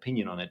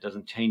opinion on it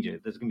doesn't change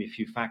it. There's going to be a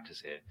few factors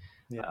here.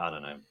 Yeah. I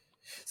don't know.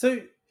 So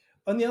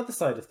on the other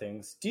side of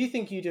things, do you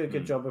think you do a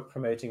good job of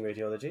promoting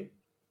radiology?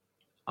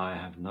 I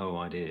have no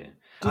idea.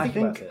 I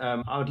think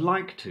I would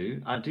like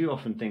to. I do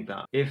often think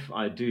that if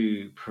I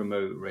do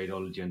promote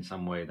radiology in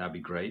some way, that'd be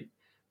great.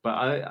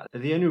 But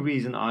the only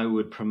reason I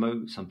would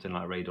promote something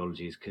like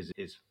radiology is because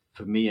it's,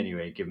 for me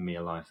anyway, given me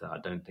a life that I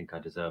don't think I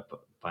deserve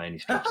by any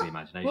stretch of the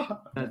imagination.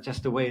 That's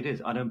just the way it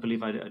is. I don't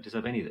believe I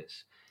deserve any of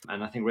this.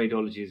 And I think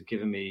radiology has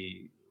given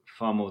me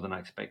far more than I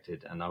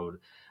expected. And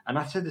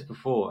I've said this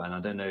before, and I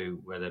don't know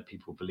whether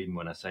people believe me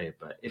when I say it,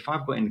 but if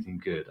I've got anything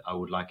good, I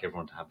would like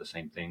everyone to have the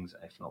same things,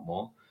 if not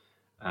more.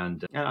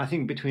 And I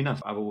think between us,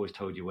 I've always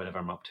told you whatever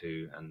I'm up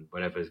to and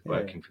whatever is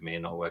working for me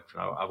and not working for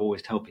me. I've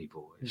always tell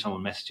people, if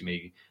someone messages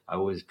me, I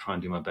always try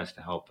and do my best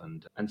to help.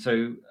 And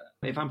so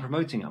if I'm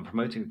promoting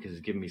because it's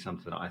given me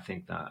something that I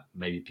think that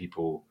maybe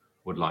people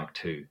would like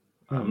too.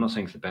 I'm not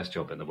saying it's the best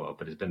job in the world,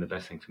 but it's been the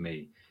best thing for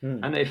me.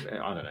 And I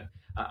don't know.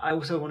 I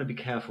also want to be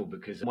careful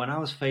because when I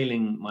was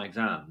failing my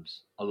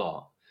exams a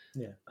lot,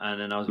 and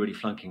then I was really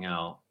flunking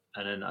out,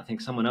 and then I think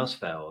someone else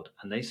failed,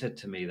 and they said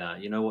to me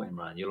that, you know what,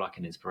 Imran, you're like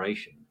an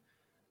inspiration.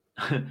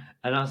 And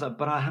I was like,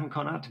 but I haven't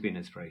gone out to be an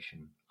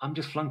inspiration. I'm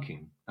just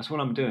flunking. That's what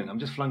I'm doing. I'm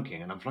just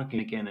flunking, and I'm flunking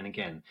again and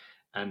again.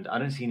 And I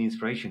don't see any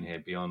inspiration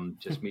here beyond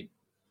just me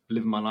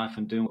living my life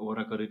and doing what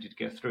I've got to do to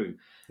get through.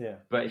 Yeah.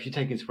 But if you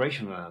take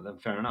inspiration from that, then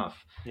fair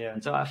enough. Yeah.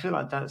 And so I feel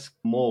like that's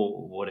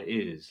more what it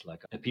is.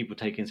 Like people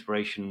take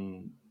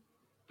inspiration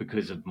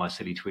because of my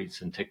silly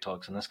tweets and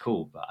TikToks, and that's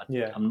cool. But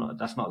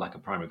that's not like a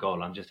primary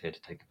goal. I'm just here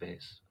to take a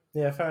piss.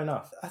 Yeah, fair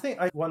enough. I think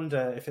I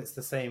wonder if it's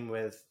the same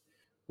with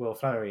Will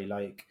Flannery.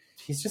 Like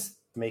he's just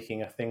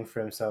making a thing for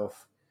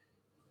himself,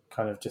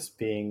 kind of just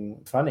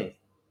being funny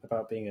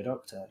about being a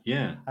doctor.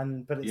 Yeah.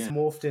 But it's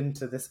morphed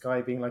into this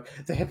guy being like,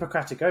 the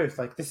Hippocratic Oath,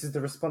 like this is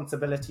the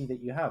responsibility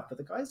that you have. But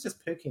the guy's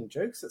just poking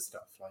jokes at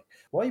stuff. Like,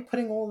 why are you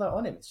putting all that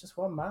on him? It's just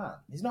one man.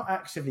 He's not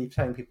actively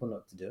telling people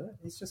not to do it.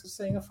 He's just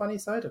saying a funny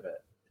side of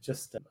it.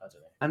 Just, I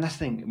don't know. And that's the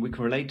thing, we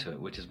can relate to it,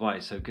 which is why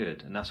it's so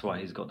good. And that's why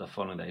he's got the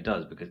following that he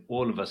does, because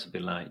all of us have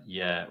been like,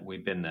 yeah,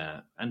 we've been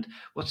there. And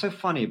what's so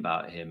funny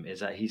about him is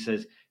that he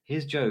says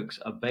his jokes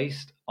are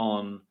based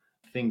on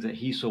things that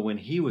he saw when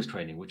he was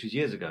training, which was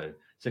years ago.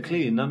 So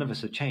clearly none of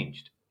us have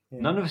changed.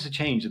 Yeah. None of us have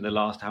changed in the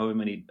last however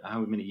many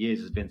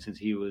years it's been since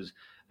he was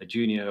a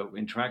junior,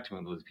 interacting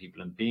with those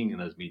people and being in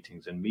those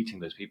meetings and meeting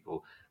those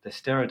people. The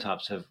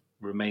stereotypes have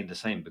remained the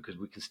same because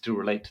we can still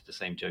relate to the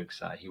same jokes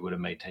that he would have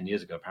made 10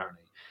 years ago,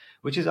 apparently.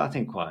 Which is, I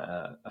think, quite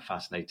a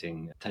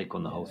fascinating take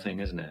on the whole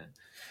thing, isn't it?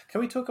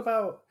 Can we talk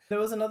about? There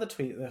was another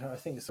tweet that I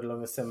think is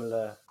along a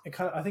similar.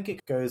 I think it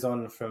goes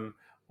on from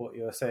what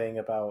you're saying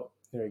about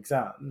your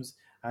exams,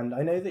 and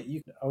I know that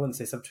you. I wouldn't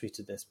say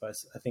subtweeted this, but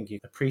I think you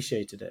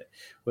appreciated it,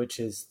 which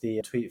is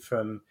the tweet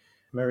from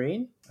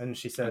Marine, and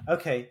she said,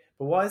 "Okay,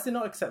 but why is it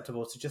not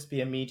acceptable to just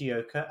be a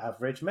mediocre,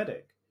 average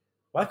medic?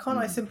 Why can't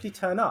I simply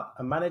turn up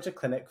and manage a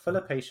clinic full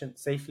of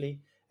patients safely,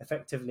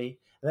 effectively,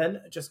 and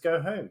then just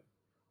go home?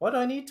 Why do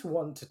I need to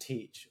want to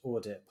teach,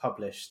 audit,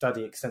 publish,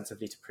 study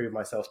extensively to prove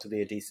myself to be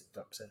a decent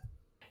doctor?"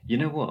 You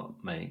know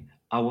what, mate?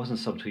 I wasn't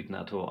subtweeting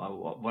that at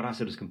all. What I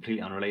said was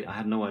completely unrelated. I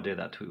had no idea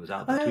that tweet was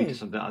out there. Tweeted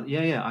something.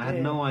 I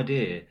had no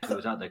idea it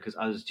was out there because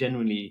I was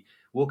genuinely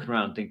walking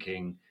around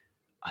thinking,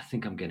 I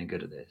think I'm getting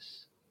good at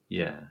this.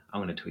 Yeah,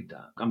 I'm going to tweet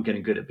that. I'm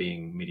getting good at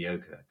being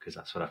mediocre because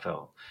that's what I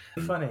felt.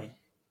 Funny.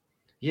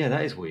 Yeah,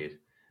 that is weird.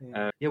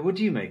 What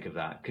do you make of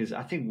that? Because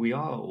I think we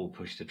are all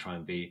pushed to try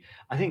and be.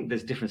 I think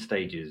there's different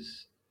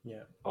stages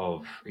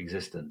of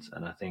existence,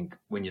 and I think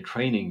when you're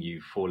training,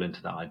 you fall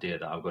into that idea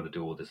that I've got to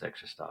do all this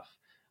extra stuff.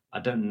 I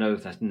don't know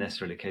if that's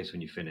necessarily the case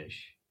when you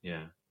finish.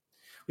 Yeah,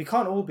 we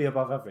can't all be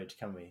above average,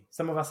 can we?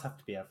 Some of us have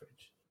to be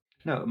average.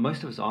 No,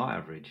 most of us are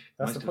average.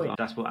 That's the point.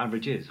 That's what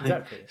average is.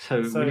 Exactly.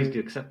 So we need to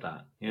accept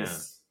that. Yeah.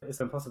 It's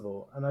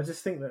impossible. And I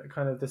just think that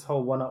kind of this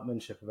whole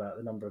one-upmanship about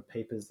the number of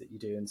papers that you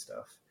do and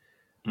stuff,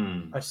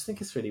 I just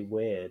think it's really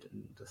weird.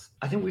 And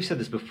I think we've said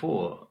this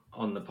before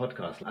on the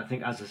podcast. I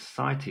think as a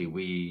society,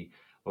 we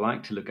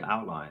like to look at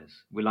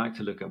outliers. We like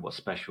to look at what's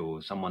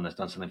special, someone that's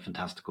done something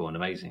fantastical and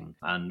amazing,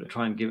 and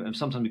try and give. And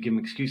sometimes we give them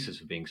excuses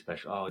for being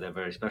special. Oh, they're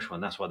very special,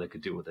 and that's why they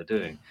could do what they're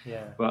doing.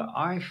 Yeah. But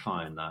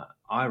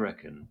I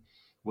reckon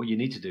what you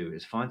need to do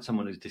is find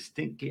someone who's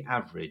distinctly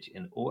average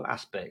in all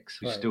aspects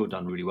who's still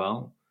done really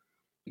well.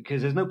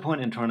 Because there's no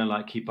point in trying to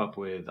like keep up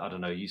with, I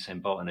don't know,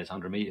 Usain Bolt and his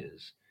 100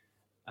 meters.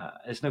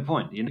 It's no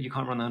point. You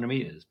can't run 100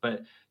 meters,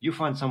 but you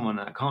find someone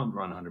that can't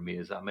run 100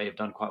 meters that may have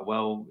done quite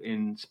well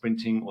in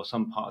sprinting or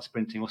some part of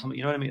sprinting or something.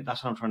 You know what I mean?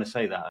 That's what I'm trying to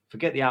say. That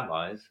forget the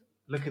outliers.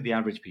 Look at the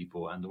average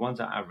people, and the ones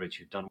that are average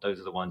who've done, those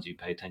are the ones you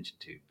pay attention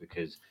to,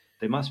 because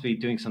they must be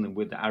doing something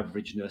with the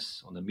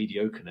averageness or the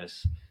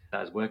mediocreness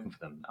that is working for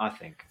them, I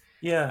think.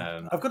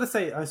 Yeah, I've got to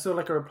say, I saw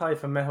like a reply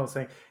from Mehul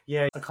saying,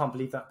 "Yeah, I can't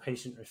believe that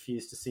patient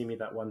refused to see me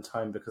that one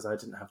time because I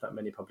didn't have that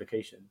many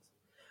publications."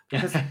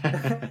 Because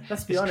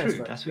let's be honest,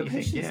 like, that's what the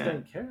patients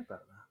don't care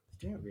about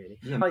that. They don't really.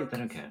 Yeah, like, they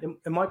don't care.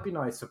 It might be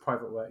nice for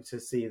private work to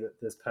see that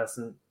there's a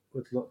person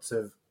with lots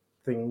of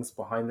things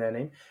behind their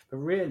name, but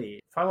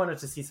really, if I wanted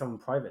to see someone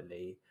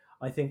privately,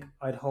 I think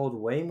I'd hold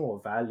way more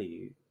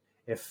value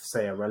if,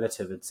 say, a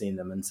relative had seen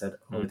them and said,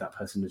 "Oh, that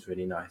person was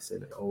really nice,"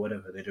 or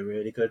whatever, they did a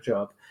really good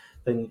job,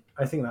 then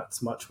I think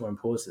that's much more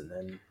important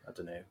than, I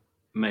don't know.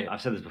 Mate,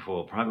 I've said this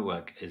before, private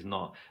work is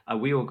not...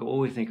 we all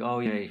always think, oh,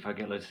 yeah, if I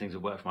get loads of things that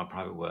work for my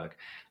private work.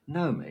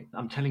 No, mate,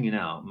 I'm telling you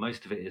now,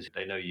 most of it is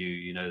they know you,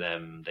 you know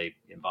them, they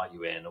invite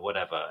you in or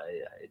whatever.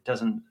 It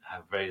doesn't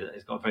have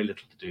it's got very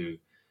little to do.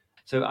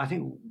 So I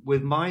think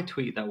with my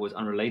tweet that was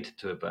unrelated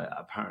to it, but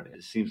apparently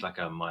it seems like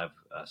I might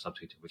have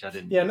subtweeted, which I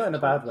didn't. Yeah, not in a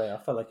bad way. I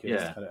felt like you were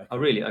just kind of... Oh,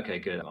 really? Okay,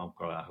 good. I hope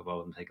I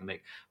wasn't taking the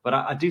mic. But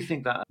I do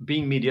think that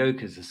being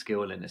mediocre is a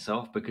skill in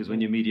itself, because when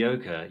you're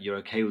mediocre, you're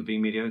okay with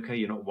being mediocre.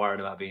 You're not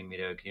worried about being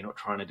mediocre. You're not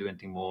trying to do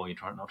anything more. You're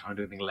not trying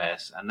to do anything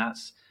less. And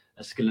that's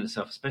a skill in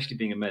itself, especially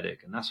being a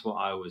medic. And that's what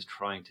I was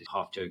trying to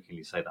half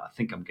jokingly say, that I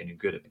think I'm getting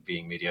good at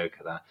being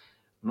mediocre, that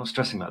I'm not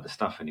stressing about this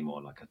stuff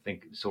anymore. Like, I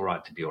think it's all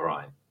right to be all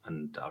right,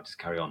 and I'll just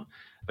carry on.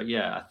 But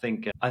yeah, I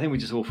think we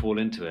just all fall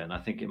into it, and I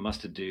think it must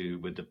to do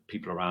with the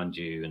people around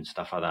you and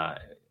stuff like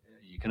that.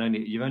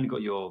 You've only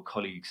got your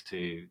colleagues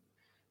to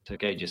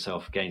gauge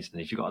yourself against,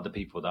 and if you've got other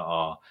people that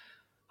are,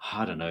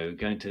 I don't know,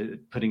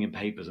 putting in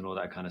papers and all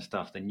that kind of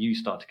stuff, then you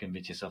start to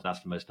convince yourself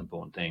that's the most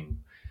important thing.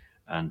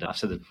 And I've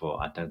said this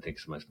before, I don't think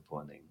it's the most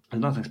important thing.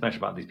 There's nothing special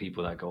about these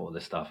people that got all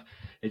this stuff.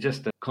 It's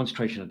just the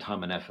concentration of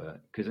time and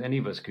effort, because any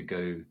of us could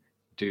go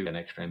do an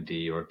extra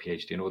MD or a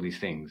PhD and all these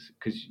things,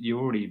 because you've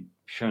already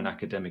shown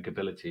academic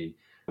ability,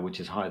 which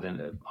is higher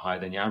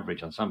than your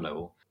average on some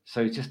level.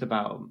 So it's just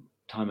about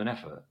time and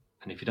effort.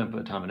 And if you don't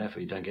put time and effort,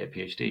 you don't get a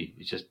PhD.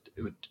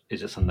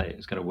 Is it something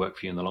that's going to work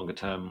for you in the longer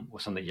term, or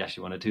something you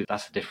actually want to do?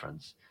 That's the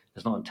difference.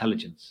 It's not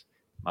intelligence.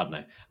 I don't know.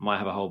 I might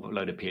have a whole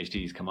load of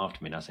PhDs come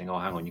after me now saying, "Oh,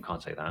 hang on, you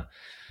can't say that."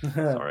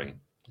 Sorry.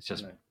 It's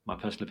just my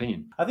personal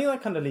opinion. I think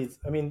that kind of leads...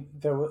 I mean,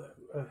 there were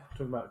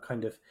talking about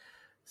kind of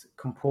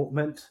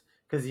comportment,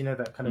 because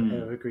that kind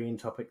of evergreen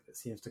topic that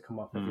seems to come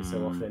up every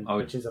so often,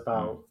 which is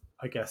about,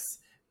 I guess,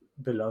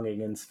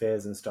 belonging in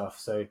spheres and stuff.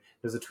 So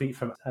there's a tweet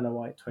from Anna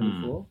White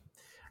 24,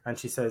 and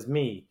she says,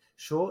 "Me,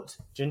 short,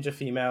 ginger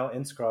female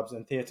in scrubs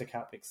and theatre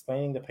cap,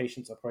 explaining the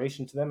patient's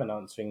operation to them and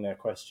answering their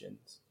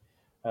questions.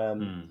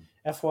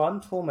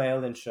 F1, tall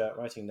male in shirt,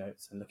 writing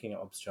notes and looking at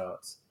obs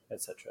charts,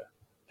 etc.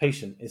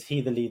 Patient, is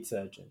he the lead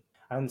surgeon?"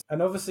 And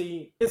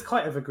obviously it's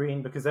quite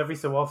evergreen, because every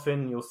so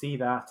often you'll see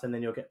that and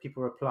then you'll get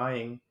people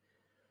replying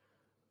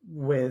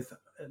with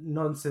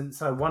nonsense.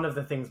 So one of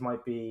the things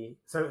might be,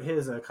 so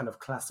here's a kind of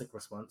classic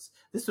response: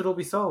 "This would all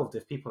be solved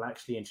if people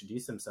actually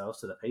introduce themselves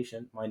to the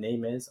patient. My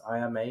name is, I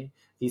am a,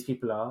 these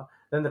people are."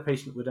 Then the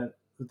patient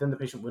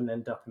wouldn't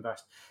end up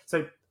embarrassed.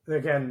 So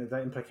again,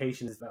 the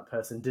implication is that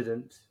person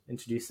didn't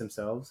introduce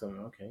themselves. So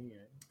okay,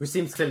 yeah. Which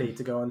seems silly,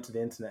 to go onto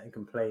the internet and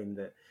complain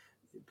that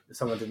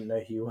someone didn't know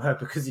who you were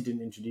because you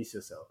didn't introduce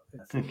yourself.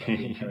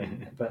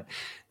 But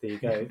there you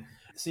go.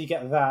 So you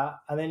get that,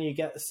 and then you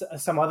get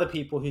some other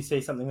people who say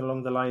something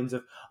along the lines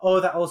of,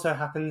 "Oh, that also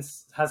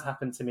has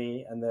happened to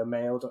me," and they're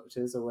male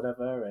doctors or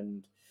whatever,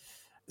 and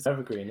it's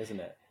evergreen, isn't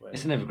it?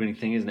 It's an evergreen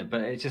thing, isn't it?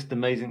 But it's just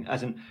amazing.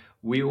 As in,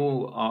 we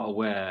all are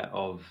aware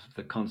of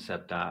the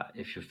concept that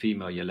if you're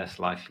female, you're less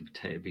likely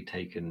to be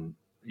taken,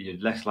 you're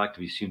less likely to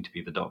be assumed to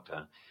be the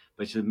doctor.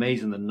 But it's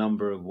amazing the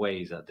number of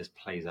ways that this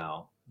plays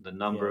out, the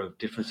number of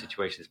different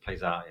situations it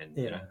plays out in.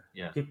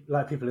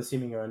 People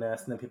assuming you're a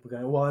nurse, and then people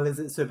going, "Well, is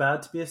it so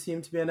bad to be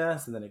assumed to be a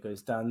nurse?" And then it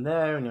goes down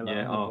there, and you're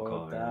like, "Oh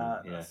god,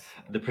 that."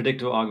 The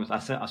predictable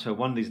arguments. I swear,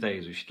 one of these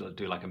days we should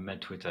do like a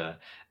med Twitter.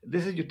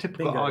 This is your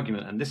typical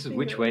argument, and this is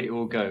which way it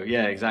will go.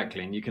 Yeah,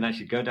 exactly. And you can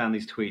actually go down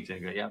these tweets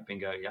and go, "Yeah,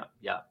 bingo,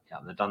 yeah.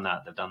 They've done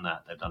that. They've done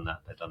that. They've done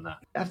that. They've done that."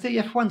 Have the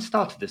F1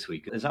 started this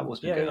week? Is that what's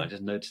been going on? I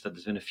just noticed that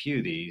there's been a few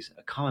of these.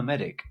 Karma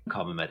Medic.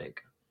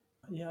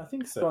 Yeah, I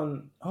think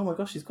so. Oh my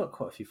gosh, he's got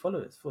quite a few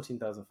followers,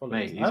 14,000 followers.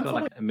 Mate, he's got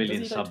like 1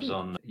 million subs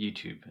on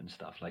YouTube and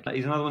stuff. Like,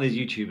 he's another one of these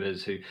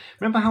YouTubers who...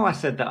 Remember how I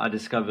said that I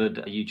discovered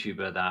a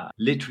YouTuber that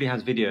literally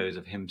has videos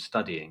of him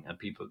studying, and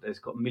people, there's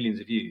got millions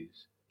of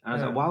views. And I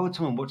was like, why would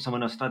someone watch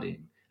someone else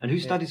studying? And who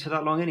studies for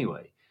that long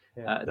anyway?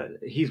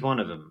 He's one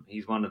of them.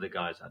 He's one of the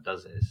guys that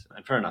does this.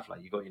 And fair enough,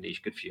 like, you got your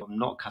niche, good for you. I'm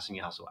not cussing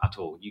your hustle at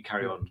all. You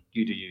carry on.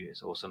 You do you.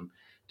 It's awesome.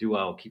 Do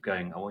well. Keep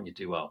going. I want you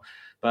to do well.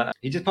 But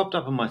he just popped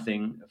up on my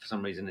thing for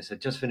some reason. He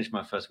said, "Just finished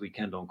my first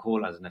weekend on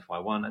call as an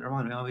FY1. And it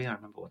reminded me, oh yeah, I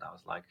remember what that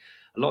was like.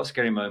 A lot of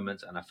scary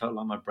moments, and I felt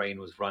like my brain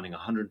was running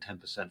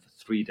 110% for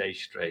 3 days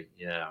straight.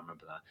 Yeah, I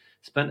remember that.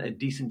 Spent a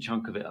decent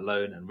chunk of it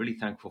alone, and really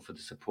thankful for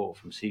the support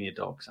from senior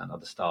docs and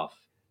other staff."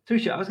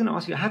 Trisha, I was going to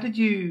ask you, how did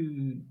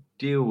you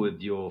deal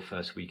with your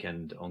first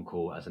weekend on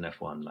call as an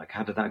F1? Like,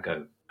 how did that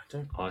go?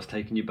 I was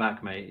taking you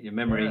back, mate. Your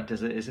memory,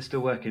 is it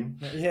still working?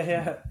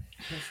 Yeah.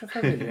 I'm not sure if I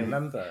really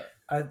remember.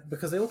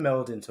 Because they all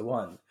melded into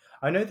one.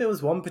 I know there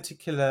was one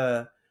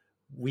particular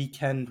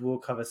weekend we'll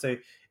cover. So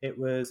it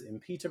was in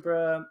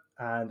Peterborough,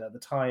 and at the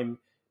time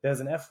there was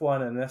an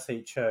F1 and an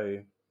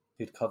SHO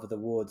who'd cover the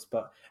wards.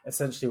 But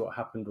essentially what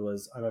happened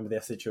was, I remember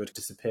the SHO would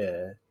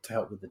disappear to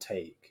help with the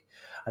take.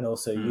 And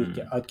also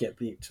I'd get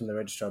bleeped from the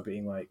registrar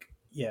being like,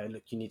 "Yeah,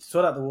 look, you need to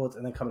sort out the wards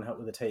and then come and help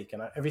with the take."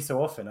 And every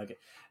so often I get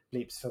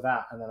bleeps for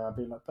that, and then I'd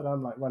be like, "But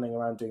I'm like running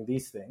around doing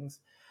these things."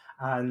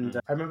 And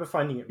I remember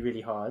finding it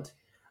really hard.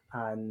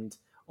 And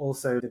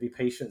also there'd be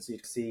patients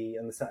you'd see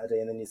on the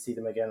Saturday, and then you'd see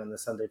them again on the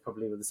Sunday,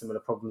 probably with the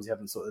similar problems. You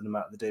haven't sorted them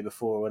out the day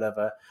before or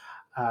whatever.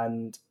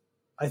 And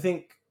I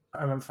think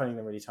I remember finding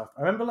them really tough.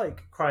 I remember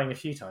like crying a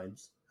few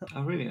times.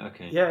 Oh, really?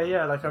 Okay.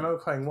 Yeah. Like I remember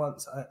crying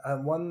once.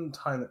 One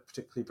time that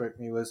particularly broke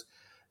me was,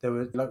 there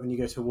were, like, when you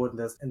go to a ward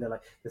and they're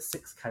like, there's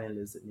 6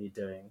 cannulas that need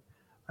doing.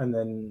 And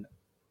then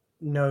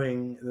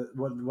knowing that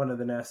one of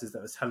the nurses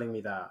that was telling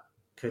me that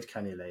could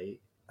cannulate.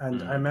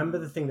 And I remember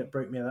the thing that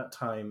broke me at that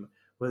time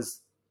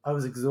was I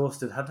was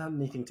exhausted, hadn't had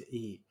anything to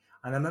eat.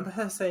 And I remember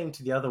her saying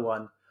to the other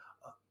one,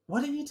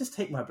 "Why don't you just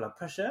take my blood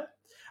pressure?"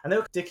 And they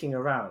were dicking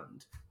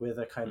around with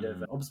a kind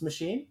of obs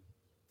machine.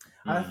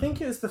 And I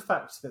think it was the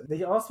fact that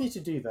they asked me to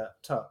do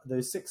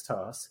those 6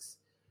 tasks,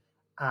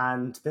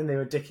 and then they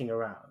were dicking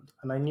around.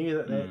 And I knew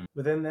that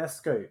within their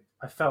scope,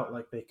 I felt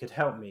like they could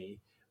help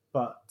me.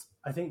 But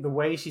I think the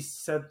way she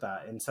said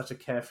that in such a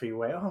carefree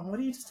way, "Oh, why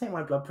don't you just take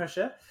my blood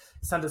pressure?"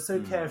 It sounded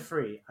so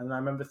carefree. And I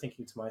remember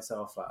thinking to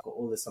myself, like, I've got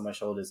all this on my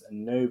shoulders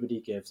and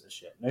nobody gives a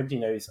shit. Nobody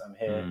knows I'm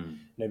here.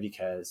 Nobody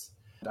cares.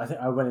 I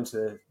think I went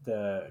into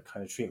the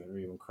kind of treatment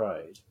room and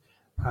cried.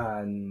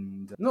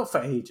 And not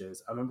for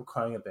ages. I remember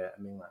crying a bit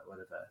and being like,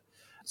 whatever.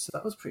 So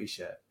that was pretty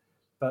shit.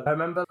 But I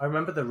remember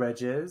the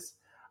regs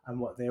and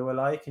what they were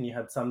like, and you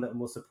had some that were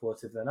more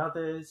supportive than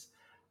others.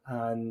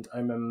 And I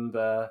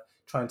remember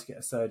trying to get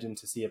a surgeon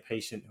to see a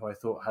patient who I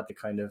thought had the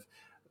kind of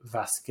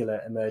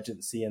vascular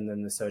emergency, and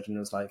then the surgeon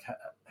was like,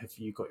 "Have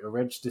you got your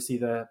reg to see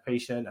the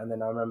patient?" And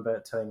then I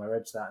remember telling my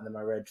reg that, and then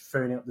my reg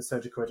phoning up the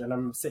surgical reg, and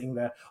I'm sitting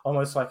there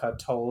almost like I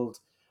told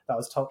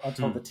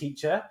the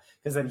teacher,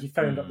 because then he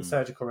phoned up the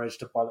surgical reg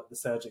to bollock the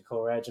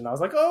surgical reg, and I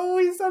was like, "Oh,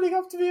 he's standing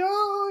up to me,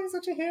 oh, he's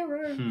such a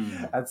hero,"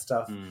 and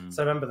stuff.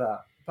 So I remember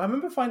that. But I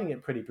remember finding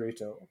it pretty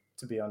brutal,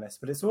 to be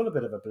honest, but it's all a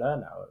bit of a blur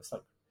now. It's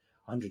like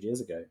 100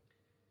 years ago.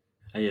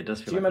 Oh, yeah, it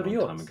does feel like a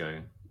long time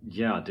ago.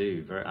 Yeah, I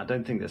do. I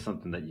don't think that's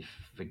something that you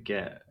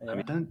forget. I Yeah. mean,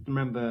 I don't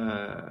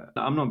remember.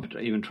 I'm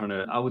not even trying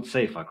to. I would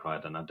say if I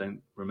cried, and I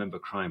don't remember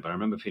crying, but I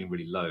remember feeling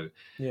really low.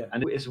 Yeah.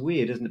 And it's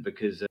weird, isn't it?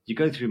 Because you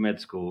go through med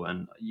school,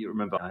 and you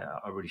remember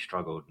I really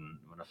struggled, and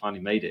when I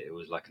finally made it, it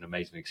was like an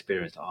amazing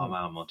experience. Oh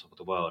man, I'm on top of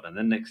the world. And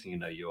then next thing you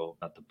know, you're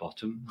at the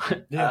bottom.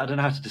 Yeah. I don't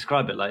know how to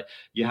describe it. Like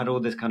you had all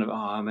this kind of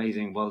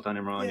amazing, well done,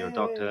 Imran. You're a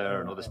doctor,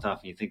 and all this Yeah. stuff,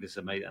 and you think this is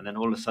amazing, and then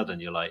all of a sudden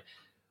you're like,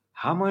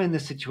 how am I in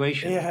this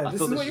situation? Yeah, I this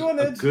thought is this what you was a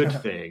wanted. good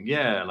thing.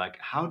 Yeah, like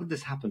how did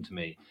this happen to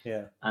me?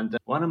 Yeah. And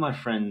one of my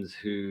friends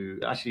who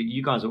actually,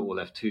 you guys are all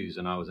F2s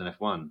and I was an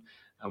F1.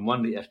 And one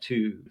of the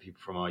F2 people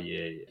from our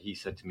year, he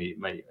said to me,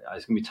 mate,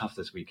 it's going to be tough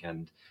this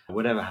weekend.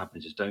 Whatever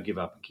happens, just don't give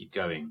up and keep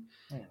going.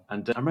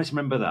 And I just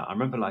remember that. I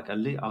remember like I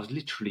was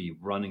literally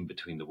running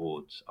between the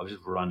wards. I was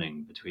just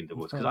running between the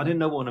wards because I didn't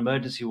know what an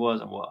emergency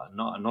was and what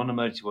not a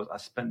non-emergency was. I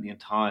spent the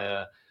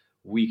entire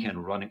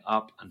weekend running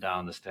up and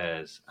down the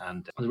stairs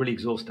and I was really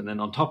exhausted. And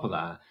then on top of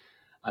that,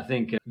 I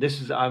think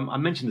this is, I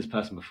mentioned this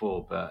person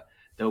before, but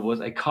there was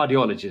a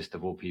cardiologist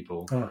of all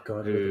people Oh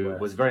God, who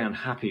was very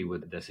unhappy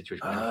with their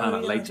situation. When I found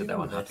out yeah, I later do they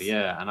were remember unhappy. this.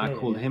 Yeah. And I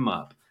called him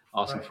up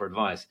asking Right. for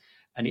advice.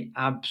 And he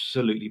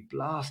absolutely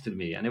blasted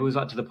me. And it was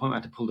like to the point I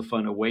had to pull the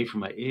phone away from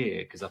my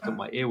ear because I thought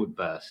my ear would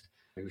burst.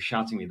 He was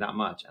shouting me that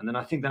much. And then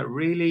I think that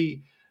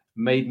really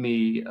made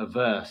me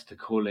averse to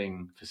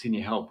calling for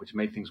senior help, which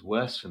made things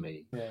worse for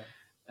me. Yeah.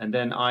 And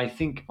then I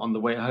think on the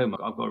way home,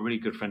 I've got a really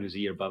good friend who's a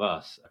year above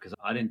us because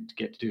I didn't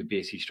get to do a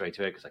BSc straight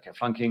away because I kept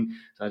flunking.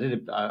 So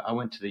I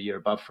went to the year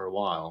above for a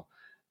while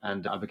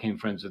and I became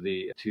friends with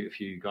a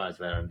few guys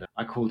there. And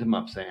I called him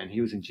up saying, and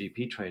he was in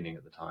GP training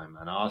at the time.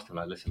 And I asked him,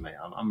 like, listen, mate,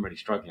 I'm really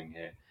struggling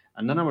here.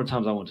 And the number of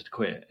times I wanted to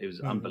quit, it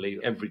was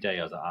unbelievable. Every day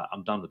I was like,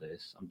 I'm done with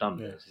this. I'm done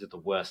with this. This is the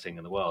worst thing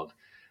in the world.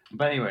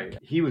 But anyway,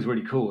 he was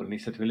really cool. And he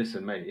said to me,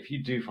 listen, mate, if you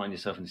do find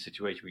yourself in a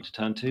situation we to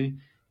turn to,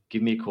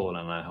 give me a call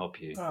and I'll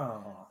help you.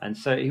 Oh. And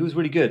so he was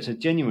really good. So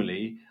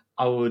genuinely,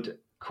 I would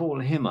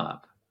call him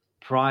up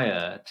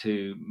prior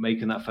to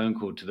making that phone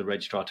call to the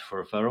registrar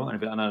for referral and I'd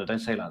be like, no, don't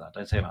say it like that.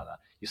 Don't say it like that.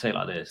 You say it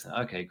like this.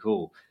 Okay,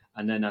 cool.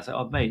 And then I said,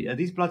 oh, mate, are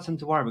these blood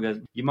symptoms worrying?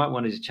 Because you might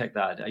want to just check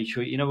that. Are you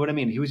sure? You know what I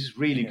mean? He was just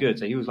really good.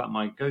 So he was like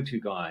my go-to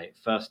guy,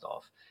 first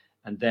off.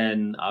 And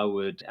then I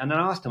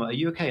asked him, are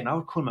you okay? And I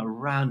would call him at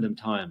random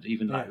times,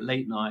 even like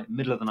late night,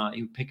 middle of the night,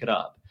 he would pick it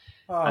up.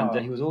 And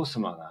he was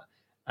awesome like that.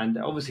 And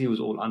obviously, it was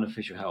all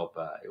unofficial help,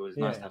 but it was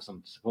nice to have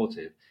something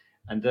supportive.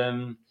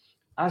 And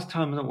as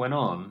time went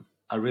on,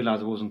 I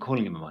realized I wasn't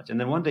calling him much. And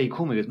then one day he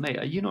called me and goes, mate,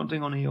 are you not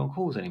doing any of your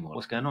calls anymore?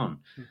 What's going on?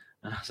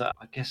 And I was like,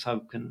 I guess I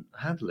can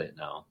handle it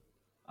now.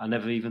 I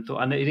never even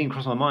thought, and it didn't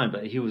cross my mind,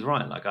 but he was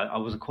right. Like I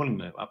wasn't calling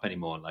him up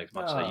anymore, like as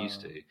much as I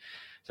used to.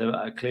 So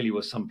clearly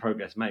was some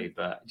progress made,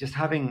 but just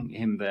having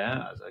him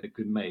there as a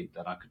good mate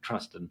that I could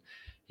trust and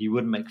he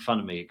wouldn't make fun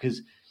of me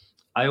because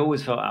I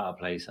always felt out of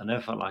place. I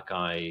never felt like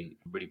I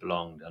really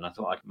belonged. And I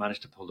thought I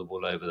managed to pull the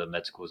wool over the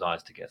med school's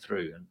eyes to get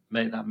through.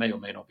 And that may or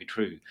may not be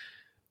true.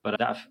 But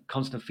that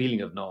constant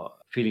feeling of not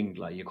feeling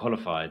like you're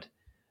qualified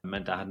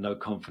meant I had no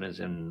confidence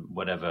in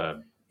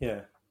whatever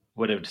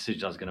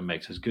decision I was going to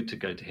make. So it's good to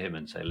go to him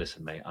and say,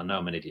 listen, mate, I know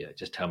I'm an idiot.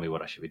 Just tell me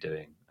what I should be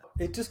doing.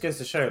 It just goes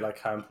to show like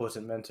how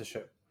important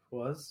mentorship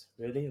was,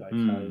 really, like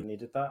how you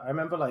needed that. I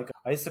remember like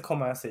I used to call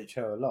my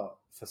SHO a lot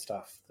for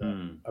stuff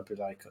that I'd be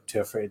like too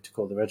afraid to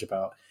call the reg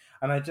about.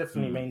 And I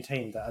definitely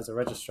maintained that as a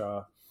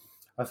registrar,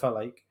 I felt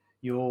like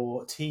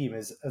your team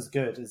is as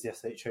good as the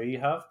SHO you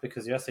have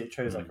because your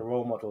SHO is like a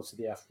role model to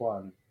the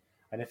F1.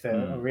 And if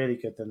they're really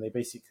good, then they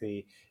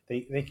basically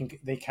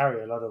they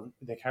carry a lot of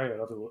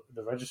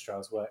the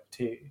registrar's work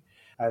too.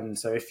 And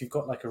so if you've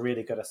got like a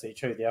really good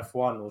SHO, the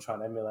F1 will try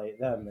and emulate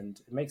them, and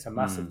it makes a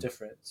massive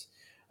difference.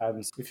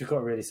 And if you've got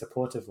a really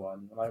supportive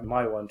one, like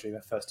my one during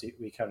the first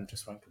weekend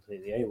just went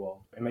completely AWOL,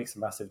 it makes a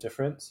massive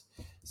difference.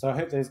 So I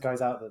hope those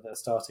guys out there that are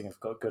starting have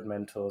got good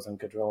mentors and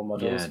good role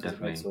models because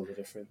it makes all the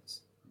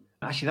difference.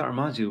 Actually, that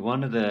reminds me.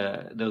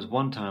 There was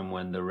one time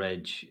when the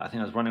reg, I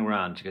think I was running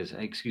around. She goes,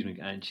 "Hey, excuse me,"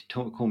 and she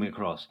called me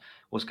across.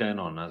 What's going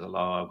on? And I was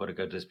like, "Oh, I've got to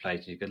go to this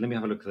place." And she goes, "Let me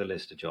have a look at the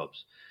list of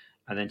jobs."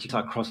 And then she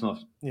started crossing off.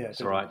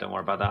 It's all right. Don't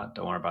worry about that.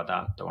 Don't worry about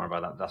that. Don't worry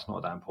about that. That's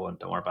not that important.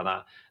 Don't worry about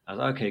that. I was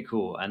like, okay,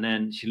 cool. And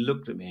then she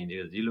looked at me and she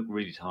goes, "You look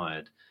really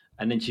tired."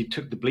 And then she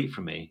took the bleep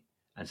from me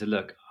and said,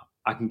 "Look,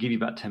 I can give you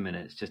about 10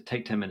 minutes. Just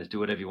take 10 minutes, do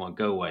whatever you want,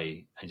 go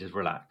away and just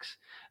relax."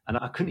 And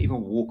I couldn't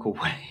even walk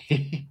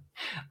away.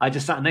 I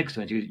just sat next to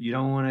her and she goes, "You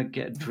don't want to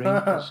get a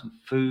drink or some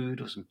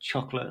food or some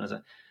chocolate?" And I was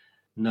like,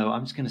 "No,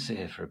 I'm just going to sit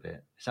here for a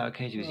bit. Is that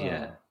okay?" She goes,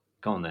 "Yeah,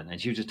 go on then." And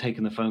she was just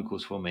taking the phone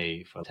calls for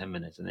me for 10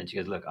 minutes. And then she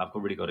goes, "Look, I've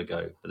really got to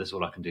go, but this is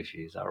all I can do for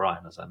you. Is that right?"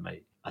 And I was like,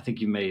 "Mate, I think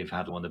you may have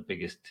had one of the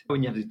biggest,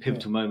 when you have these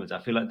pivotal moments, I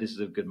feel like this is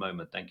a good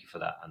moment. Thank you for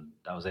that." And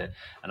that was it.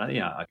 And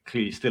I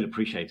clearly still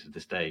appreciate it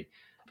this day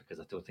because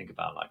I still think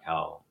about like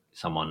how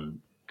someone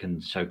can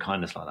show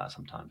kindness like that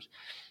sometimes.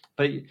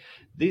 But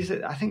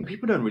I think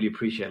people don't really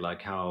appreciate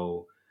like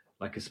how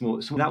like a small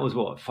that was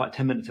what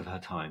 10 minutes of her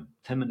time,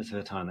 10 minutes of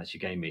her time that she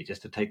gave me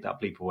just to take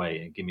that bleep away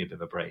and give me a bit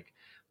of a break.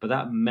 But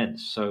that meant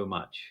so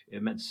much.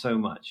 It meant so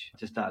much.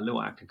 Just that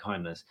little act of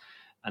kindness.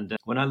 And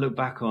when I look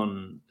back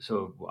on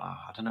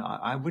I don't know,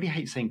 I really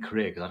hate saying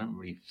career because I don't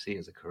really see it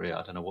as a career.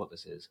 I don't know what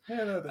this is.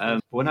 Yeah, no,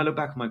 But when I look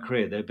back on my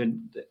career, there've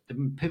been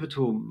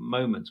pivotal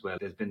moments where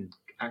there's been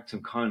acts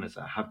of kindness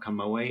that have come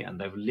my way, and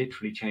they've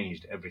literally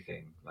changed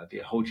everything, like the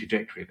whole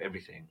trajectory of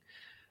everything.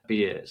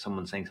 Be it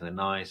someone saying something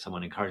nice,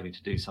 someone encouraging me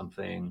to do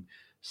something,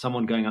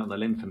 someone going out on the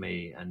limb for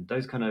me, and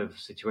those kind of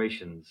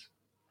situations,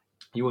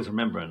 you always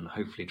remember and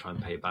hopefully try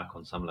and pay it back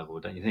on some level,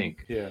 don't you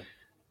think? Yeah.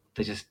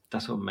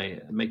 That's what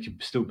makes you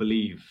still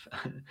believe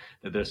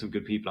that there are some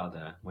good people out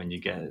there when you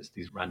get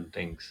these random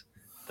things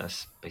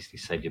that's basically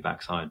save your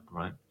backside,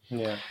 right?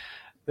 Yeah.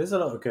 There's a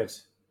lot of good.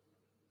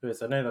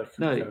 I know that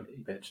No, kind of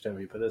bitch, don't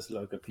we? But there's a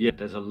lot of good people. yeah,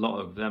 there's a lot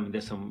of them.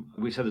 There's some.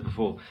 We said this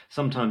before.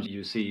 Sometimes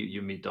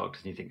you meet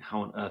doctors and you think,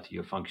 how on earth are you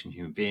a functioning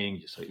human being?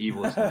 You're so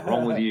evil. There's something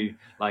wrong with you.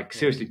 Like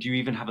seriously, do you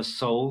even have a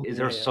soul? Is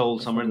there a soul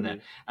somewhere in there?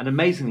 And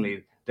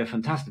amazingly, they're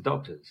fantastic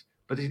doctors,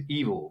 but they're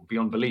evil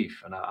beyond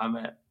belief. And I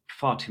met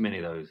far too many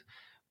of those.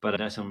 But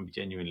there's some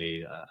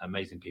genuinely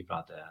amazing people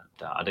out there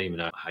that I don't even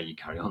know how you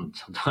carry on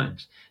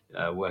sometimes,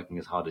 working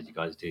as hard as you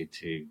guys do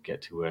to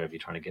get to wherever you're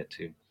trying to get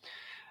to.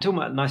 Talking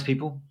about nice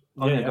people.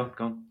 Oh yeah,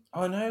 go on.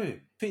 Oh no,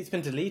 it's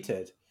been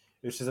deleted,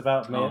 which is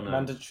about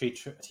mandatory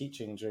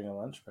teaching during a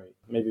lunch break.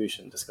 Maybe we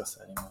shouldn't discuss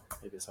that anymore.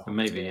 Maybe it's a whole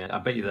I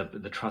bet you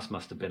the trust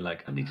must have been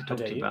like, I need to talk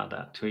to you about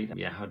that tweet.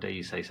 Yeah, how dare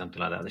you say something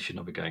like that? They should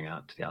not be going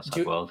out to the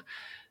outside world.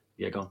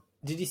 Yeah, go on.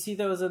 Did you see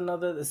there was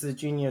another, this is a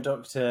junior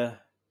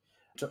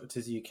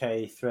Doctors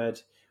UK thread,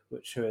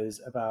 which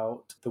was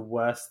about the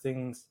worst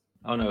things?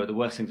 Oh no, the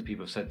worst things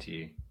people have said to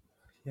you.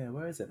 Yeah,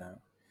 where is it now?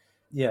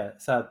 Yeah,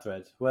 sad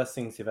thread. Worst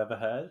things you've ever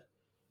heard.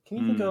 Can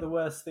you think of the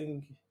worst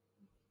thing?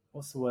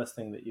 What's the worst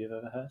thing that you've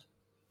ever heard?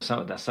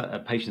 So that's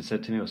a patient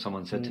said to me or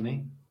someone said to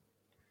me.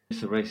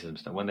 It's the racism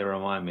stuff. When they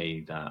remind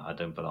me that I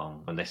don't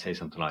belong, when they say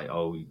something like,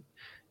 oh,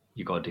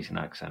 you got a decent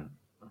accent.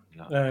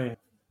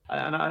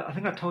 And I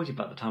think I told you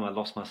about the time I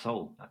lost my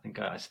soul. I think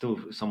I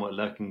still somewhat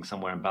lurking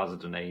somewhere in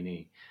Basildon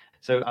A&E.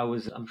 So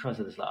I'm trying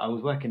to say this, like I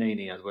was working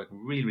A&E, I was working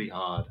really, really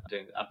hard,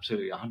 doing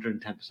absolutely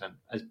 110%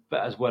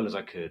 as well as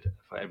I could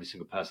for every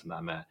single person that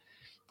I met.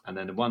 And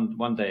then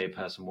one day a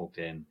person walked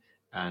in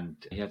and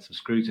he had some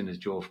screws in his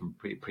jaw from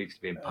previously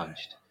being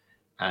punched.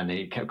 And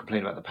he kept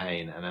complaining about the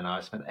pain. And then I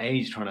spent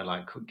ages trying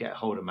to get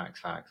hold of Max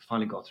Fax.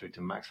 Finally got through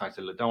to Max Fax.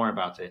 Said, look, don't worry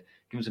about it.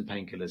 Give him some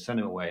painkillers, send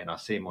him away, and I'll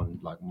see him on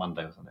like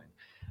Monday or something.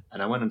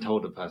 And I went and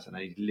told the person,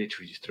 and he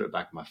literally just threw it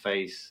back in my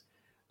face.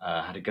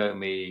 Had a go at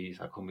me,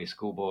 called me a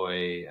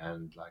schoolboy,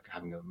 and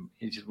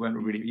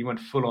he went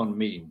full on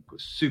mean,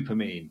 super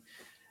mean.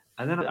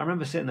 And then I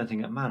remember sitting there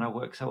thinking, man, I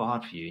worked so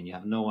hard for you, and you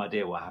have no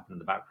idea what happened in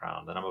the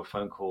background. The number of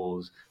phone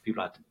calls,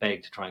 people had to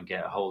beg to try and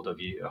get a hold of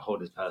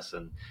this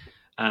person,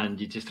 and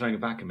you're just throwing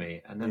it back at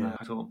me. And then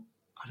I thought,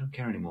 I don't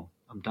care anymore.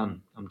 I'm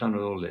done. I'm done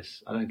with all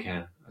this. I don't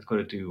care. I've got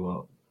to do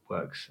what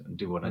works and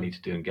do what I need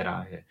to do and get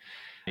out of here.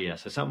 Yeah,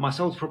 so my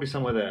soul's probably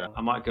somewhere there.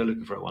 I might go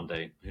looking for it one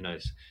day. Who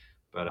knows?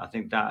 But I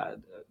think that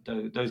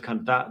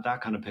that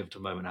kind of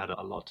pivotal moment had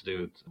a lot to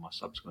do with my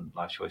subsequent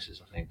life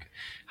choices. I think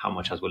how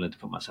much I was willing to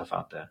put myself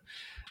out there.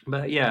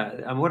 But yeah,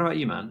 and what about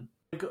you, man?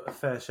 I got a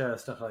fair share of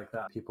stuff like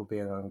that. People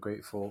being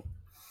ungrateful.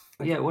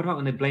 Yeah, what about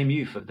when they blame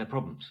you for their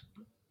problems?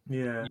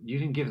 Yeah, you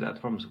didn't give that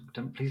the problems.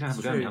 Please don't have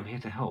a go at me. I'm here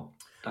to help.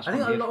 I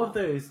think a lot of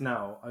those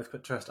now I've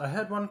put trust. I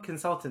heard one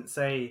consultant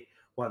say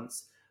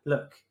once,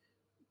 look,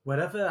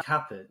 whatever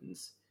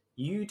happens,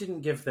 you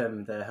didn't give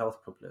them their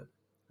health problem.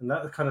 And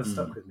that kind of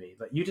stuck with me.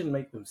 Like, you didn't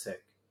make them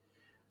sick.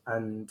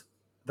 And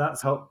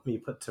that's helped me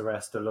put to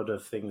rest a lot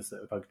of things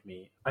that bugged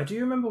me. I do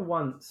remember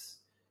once,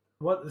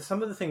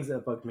 some of the things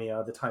that bugged me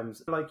are the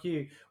times, like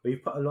you, where you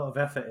put a lot of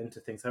effort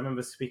into things. I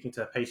remember speaking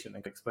to a patient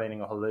and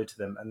explaining a whole load to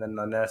them, and then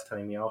the nurse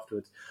telling me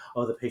afterwards,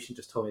 oh, the patient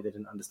just told me they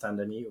didn't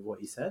understand any of what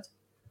he said.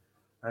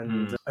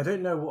 And I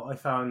don't know what I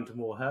found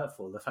more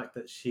hurtful, the fact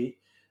that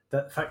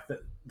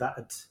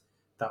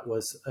that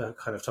was a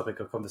kind of topic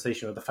of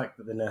conversation, or the fact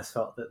that the nurse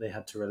felt that they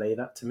had to relay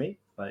that to me,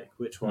 like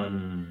which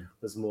one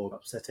was more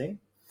upsetting.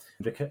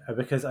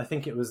 Because I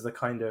think it was the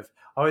kind of,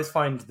 I always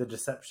find the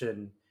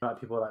deception, like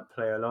people like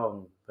play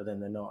along, but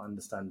then they're not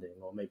understanding,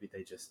 or maybe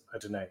they just, I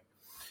don't know.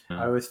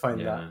 I always find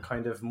that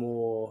kind of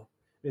more,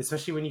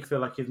 especially when you feel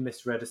like you've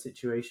misread a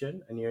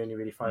situation and you only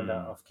really find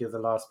out after you're the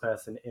last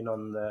person in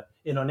on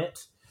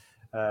it.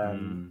 I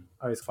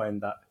always find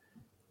that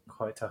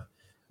quite tough.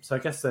 So I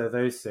guess there are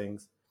those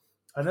things.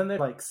 And then they're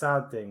like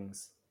sad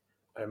things.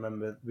 I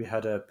remember we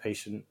had a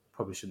patient,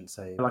 probably shouldn't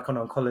say, like on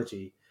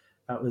oncology,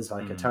 that was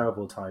like a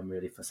terrible time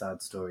really for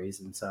sad stories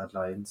and sad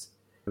lines,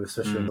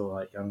 especially for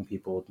like young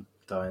people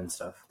die and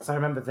stuff. So I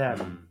remember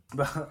them.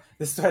 But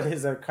this thread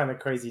is a kind of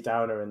crazy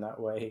downer in that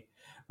way.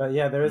 But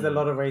yeah, there is a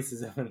lot of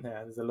racism in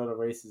there. There's a lot of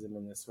racism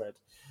in this thread.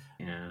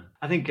 Yeah,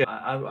 I think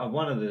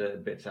one of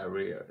the bits that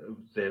really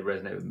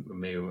resonated with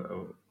me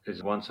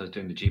is once I was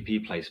doing the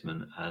GP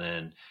placement, and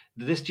then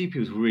this GP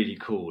was really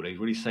cool. He was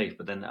really safe,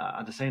 but then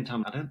at the same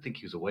time, I don't think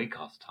he was awake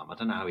half the time. I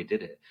don't know how he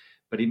did it,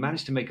 but he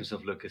managed to make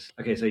himself look as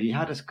okay. So he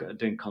had us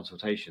doing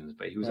consultations,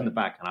 but he was in the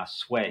back, and I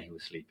swear he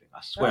was sleeping.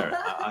 I swear it.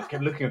 I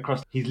kept looking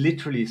across. He's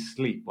literally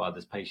asleep while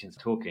this patient's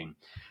talking,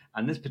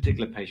 and this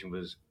particular patient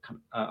was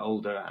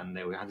older, and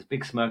they had this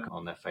big smirk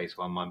on their face.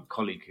 While my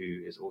colleague,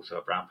 who is also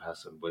a brown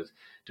person, was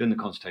doing the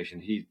consultation.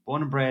 He's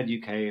born and bred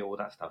UK, all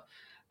that stuff,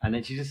 and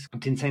then she just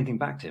didn't say anything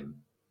back to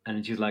him. And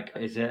then she was like,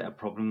 "Is there a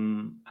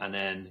problem?" And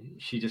then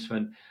she just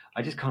went,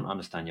 "I just can't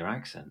understand your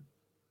accent."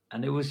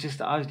 And it was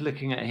just, I was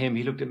looking at him,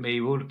 he looked at me,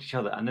 we all looked at each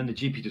other, and then the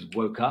GP just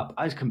woke up.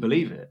 I just couldn't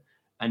believe it.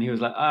 And he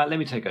was like, let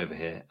me take over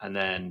here. And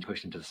then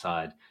pushed him to the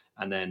side,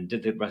 and then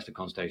did the rest of the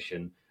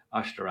consultation,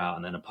 ushered her out,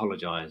 and then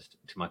apologized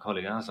to my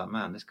colleague. And I was like,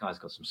 man, this guy's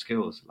got some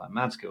skills, like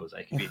mad skills.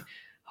 He could be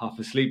half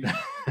asleep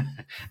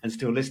and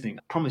still listening.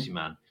 I promise you,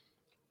 man.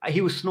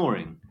 He was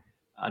snoring.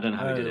 I don't know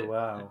how he did it.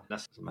 Wow.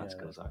 That's some mad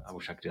skills. I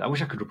wish I could do. I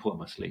wish I could report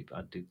my sleep.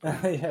 I'd do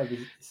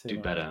do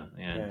better.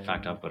 Yeah. In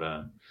fact, I've got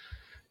a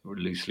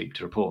lose sleep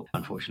to report,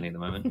 unfortunately, at the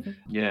moment.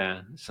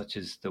 Yeah, such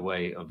is the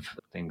way of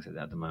things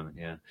at the moment.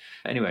 Yeah.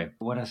 Anyway,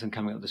 what else is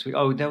coming up this week?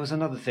 Oh, there was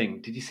another thing.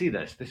 Did you see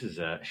this? This is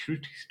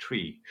Shruti's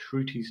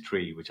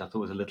Tree, which I thought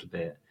was a little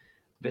bit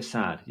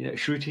sad. You know,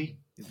 Shruti,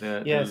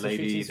 the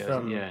lady.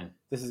 From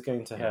This Is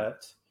Going to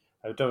Hurt.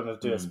 I don't want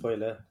to do a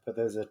spoiler, but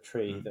there's a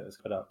tree that was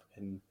put up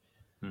in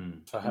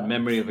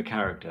memory of a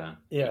character.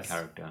 Yes. A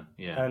character.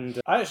 Yeah.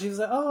 And I actually was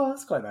like, oh,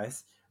 that's quite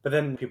nice. But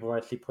then people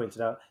rightly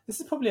pointed out, this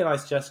is probably a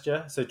nice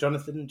gesture. So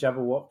Jonathan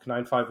Jabberwock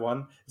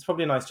 951, it's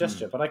probably a nice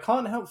gesture. But I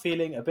can't help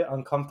feeling a bit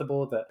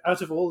uncomfortable that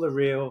out of all the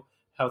real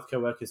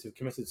healthcare workers who've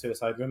committed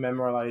suicide, we're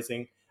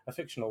memorializing a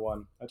fictional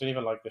one. I don't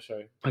even like the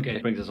show. Okay,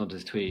 it brings us on to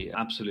this tweet.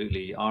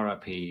 Absolutely,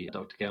 RIP,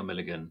 Dr. Gail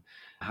Milligan.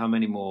 How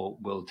many more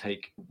will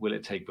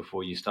it take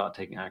before you start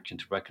taking action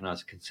to recognize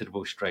the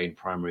considerable strain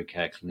primary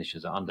care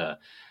clinicians are under?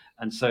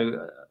 And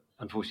so,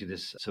 unfortunately,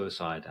 this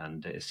suicide,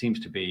 and it seems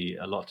to be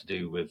a lot to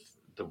do with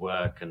the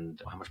work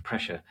and how much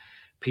pressure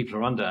people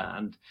are under.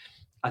 And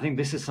I think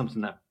this is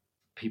something that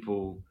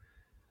people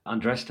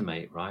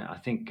underestimate, right? I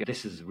think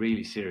this is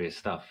really serious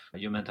stuff.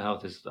 Your mental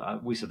health is,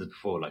 we said this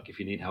before, like if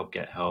you need help,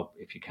 get help.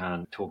 If you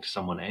can, talk to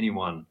someone,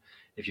 anyone.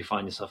 If you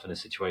find yourself in a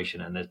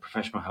situation and there's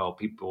professional help,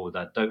 people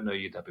that don't know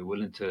you, that'll be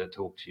willing to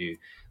talk to you.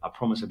 I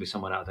promise there'll be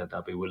someone out there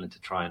that'll be willing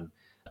to try and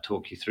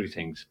talk you through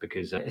things,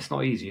 because it's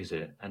not easy, is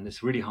it? And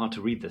it's really hard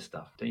to read this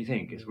stuff, don't you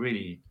think? It's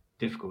really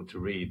difficult to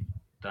read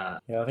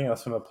that. Yeah, I think that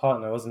was from a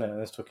partner, wasn't it? And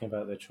it was talking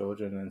about their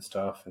children and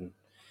stuff, and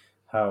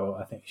how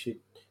I think she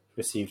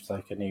received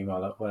like an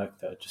email at work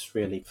that just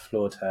really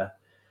floored her,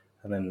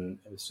 and then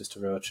it was just a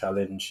real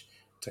challenge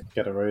to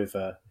get her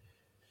over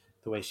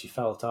the way she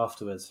felt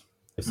afterwards.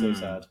 It's so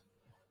sad.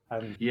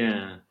 And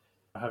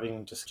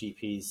having just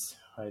GPs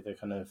either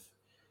kind of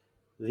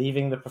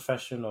leaving the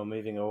profession or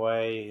moving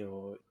away,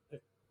 or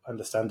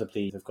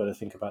understandably they've got to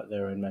think about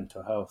their own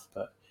mental health,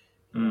 but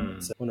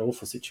it's an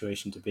awful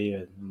situation to be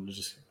in.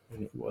 Just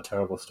what a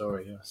terrible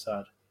story. Yeah,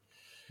 sad.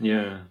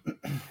 Yeah.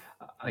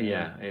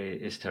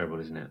 It's terrible,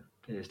 isn't it?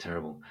 It is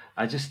terrible.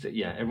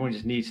 Everyone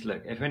just needs to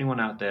look. If anyone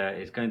out there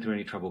is going through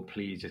any trouble,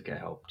 please just get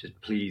help. Just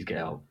please get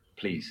help.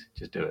 Please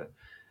just do it.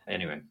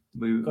 Anyway,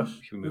 we've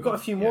got a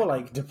few more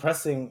like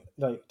depressing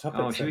like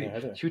topics. Oh,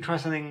 should we try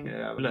something?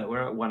 Look,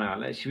 we're at 1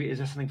 hour. Is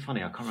there something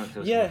funny? I can't remember if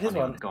there was here's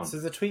one. So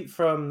there's a tweet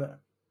from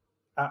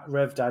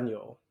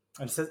 @RevDaniel,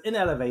 and it says, in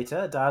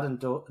elevator, dad and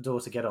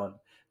daughter get on.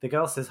 The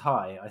girl says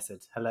hi. I said,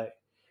 hello.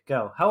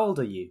 Girl, how old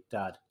are you?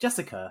 Dad,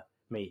 Jessica.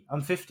 Me,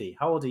 I'm 50.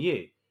 How old are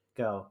you?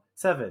 Girl,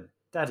 7.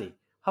 Daddy,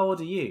 how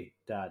old are you?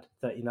 Dad,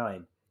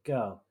 39.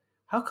 Girl,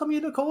 how come you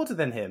look older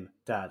than him?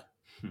 Dad,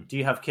 do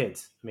you have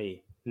kids?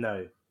 Me,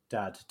 no.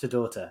 Dad, to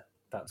daughter.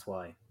 That's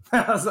why.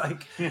 I was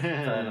like,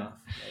 fair enough.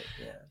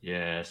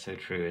 Yeah, so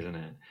true, isn't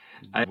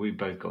it? We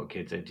both got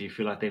kids. Do you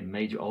feel like they've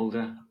made you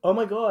older? Oh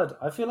my God,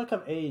 I feel like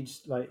I've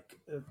aged like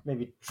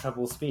maybe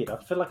treble speed. I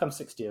feel like I'm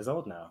 60 years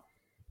old now.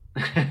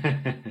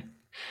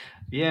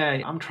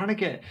 Yeah, I'm trying to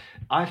get.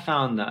 I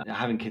found that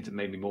having kids have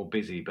made me more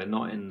busy, but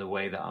not in the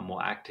way that I'm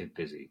more active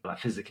busy, like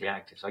physically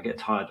active. So I get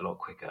tired a lot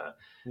quicker.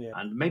 Yeah.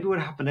 And maybe it would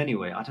happen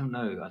anyway. I don't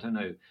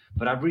know.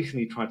 But I've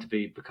recently tried to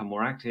become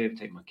more active,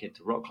 take my kid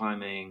to rock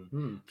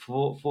climbing,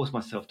 force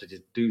myself to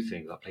just do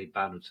things. I play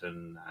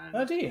badminton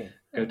and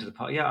go to the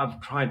park. Yeah, I've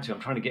tried to.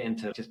 I'm trying to get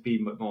into just be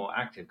more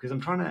active, because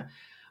I'm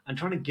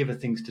trying to give her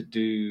things to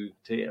do.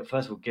 To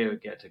first of all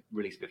get to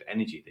release a bit of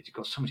energy. They've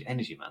got so much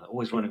energy, man. They're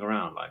always running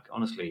around. Like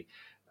honestly.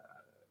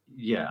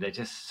 Yeah, they're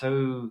just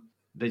so.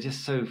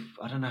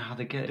 I don't know how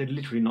they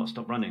literally not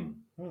stop running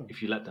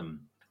if you let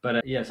them.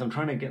 But so I'm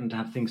trying to get them to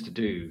have things to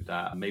do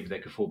that maybe they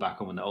could fall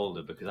back on when they're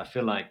older, because I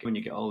feel like when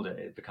you get older,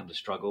 it becomes a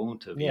struggle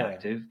to be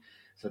active.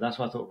 So that's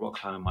why I thought rock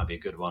climbing might be a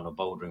good one, or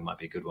bouldering might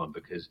be a good one,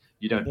 because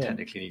you don't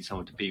technically need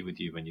someone to be with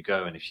you when you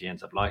go. And if she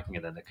ends up liking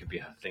it, then that could be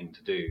her thing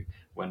to do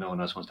when no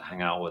one else wants to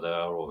hang out with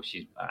her, or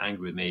she's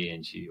angry with me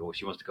and she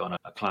wants to go on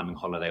a climbing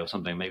holiday or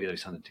something. Maybe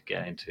there's something to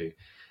get into.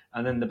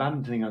 And then the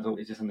badminton thing, I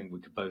thought, is just something we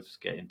could both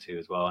get into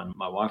as well. And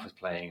my wife was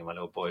playing and my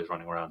little boy was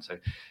running around. So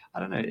I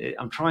don't know.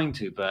 I'm trying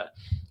to, but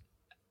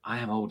I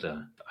am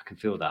older. I can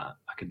feel that.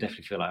 I can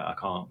definitely feel like I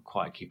can't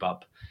quite keep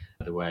up.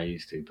 the way I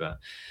used to. But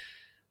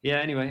yeah,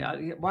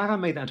 anyway, why have I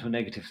made that into a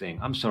negative thing?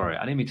 I'm sorry,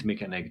 I didn't mean to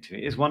make it negative.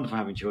 It's wonderful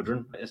having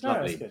children. It's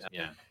lovely. It's good.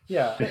 Yeah.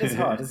 Yeah, it's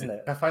hard, isn't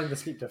it? I find the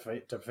sleep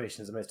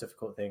deprivation is the most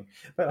difficult thing.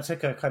 But I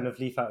took a kind of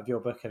leaf out of your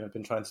book and have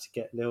been trying to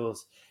get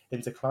Lils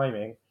into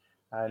climbing.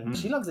 And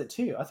she loves it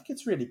too. I think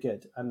it's really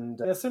good. And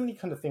there's so many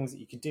kind of things that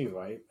you could do,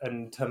 right?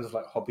 In terms of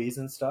like hobbies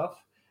and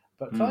stuff.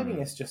 But climbing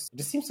is just, it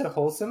just seems so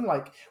wholesome.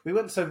 Like we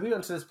went to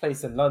this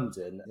place in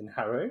London, in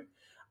Harrow.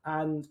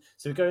 And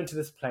so we go into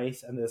this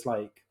place and there's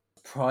like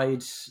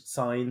pride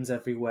signs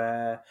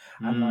everywhere,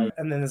 and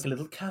and then there's a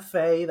little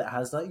cafe that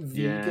has like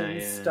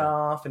vegan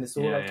stuff, and it's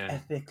all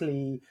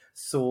ethically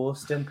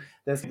sourced, and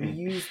we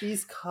use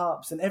these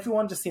cups, and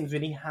everyone just seems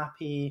really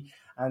happy.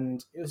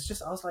 And it was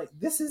just, I was like,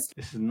 this is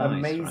nice,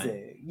 amazing,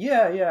 right?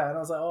 Yeah. And I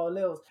was like, oh,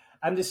 Lils.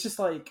 And it's just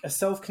like a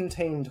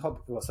self-contained hobby,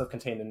 well,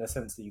 self-contained in the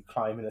sense that you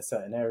climb in a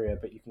certain area,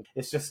 but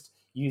it's just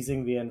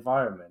using the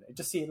environment.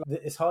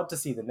 It's hard to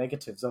see the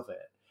negatives of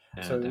it.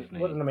 Yeah, so definitely.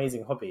 What an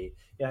amazing hobby.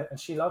 Yeah, and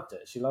she loved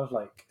it.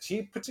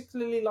 She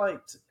particularly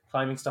liked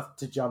climbing stuff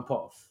to jump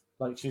off.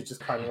 Like she was just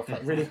climbing off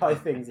like really high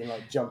things and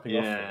like jumping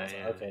off things.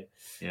 Yeah. Okay.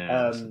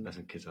 Yeah, that's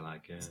what kids are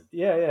like.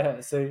 Yeah.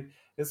 So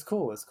it's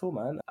cool,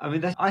 man. I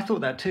mean, I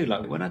thought that too.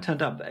 Like when I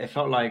turned up, it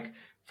felt like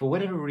for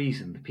whatever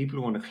reason, the people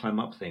who want to climb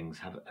up things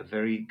have a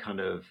very kind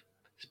of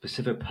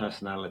specific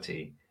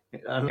personality.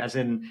 As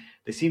in,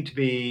 they seem to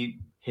be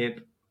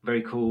hip,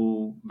 very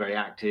cool, very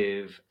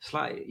active,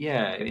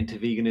 into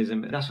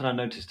veganism. That's what I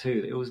noticed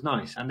too. It was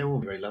nice, and they're all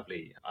very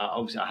lovely.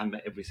 Obviously, I haven't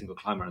met every single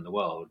climber in the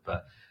world,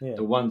 but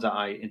the ones that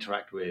I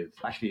interact with,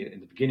 actually, in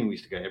the beginning we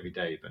used to go every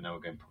day, but now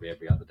we're going probably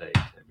every other day,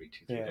 every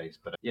 2-3 days.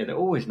 But they're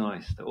always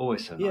nice. They're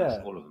always so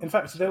nice, all of them. In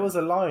fact, there was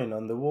a line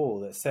on the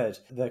wall that said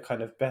the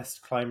kind of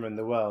best climber in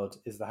the world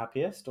is the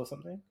happiest, or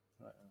something.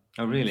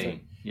 Oh, really? So,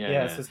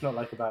 yeah. So it's not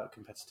like about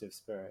competitive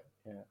spirit.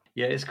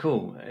 Yeah, it's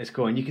cool.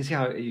 And you can see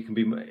how you can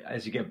be,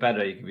 as you get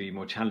better, you can be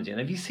more challenging.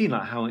 And have you seen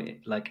like how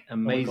like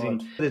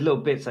amazing there's little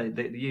bits like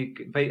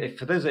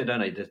for those that don't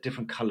know, there's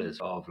different colors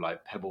of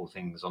like pebble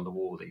things on the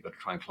wall that you've got to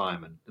try and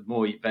climb, and the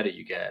more better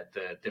you get,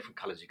 the different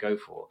colors you go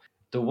for.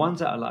 The ones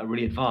that are like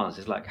really advanced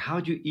is like,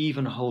 how do you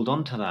even hold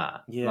on to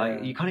that? Yeah.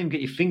 Like you can't even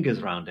get your fingers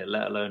around it,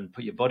 let alone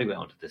put your body weight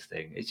onto this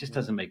thing. It just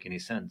doesn't make any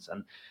sense.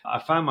 And I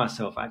found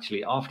myself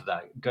actually after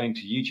that going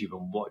to YouTube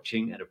and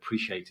watching and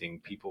appreciating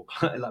people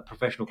like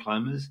professional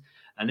climbers,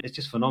 and it's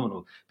just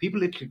phenomenal. People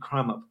literally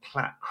climb up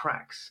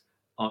cracks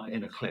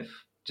in a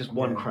cliff, just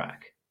one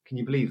crack. Can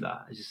you believe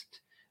that? It's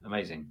just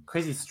amazing.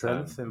 Crazy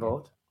strength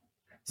involved.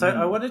 So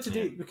I wanted to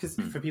do, because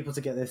for people to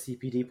get their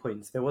CPD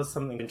points, there was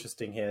something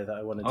interesting here that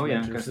I wanted to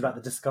mention, which is about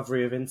the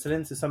discovery of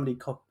insulin. So somebody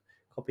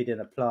copied in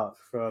a plaque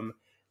from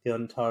the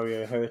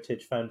Ontario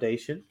Heritage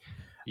Foundation.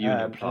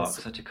 Plaque,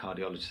 such a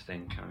cardiologist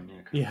thing, Karen.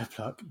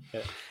 Plaque.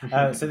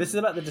 Yeah. So this is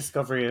about the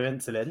discovery of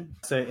insulin.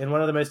 So in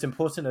one of the most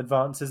important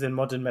advances in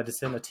modern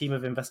medicine, a team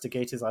of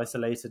investigators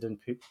isolated and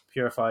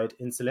purified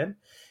insulin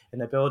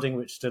in a building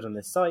which stood on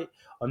this site.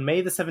 On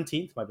May the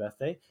 17th, my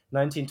birthday,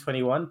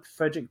 1921,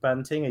 Frederick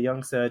Banting, a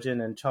young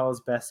surgeon, and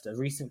Charles Best, a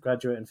recent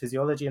graduate in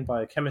physiology and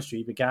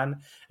biochemistry, began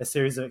a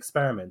series of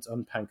experiments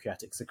on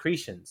pancreatic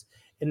secretions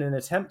in an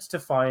attempt to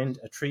find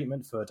a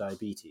treatment for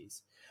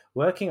diabetes.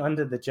 Working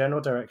under the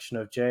general direction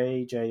of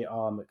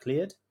J.J.R.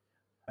 McLeod,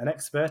 an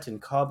expert in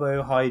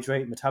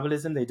carbohydrate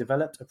metabolism, they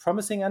developed a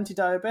promising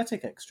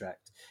anti-diabetic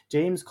extract.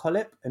 James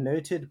Collip, a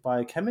noted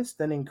biochemist,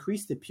 then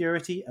increased the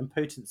purity and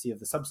potency of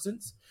the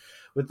substance.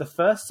 With the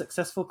first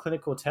successful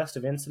clinical test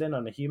of insulin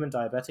on a human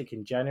diabetic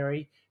in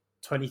January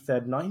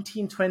 23rd,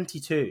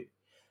 1922,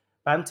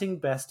 Banting,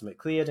 Best,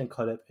 McLeod, and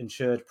Collip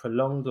ensured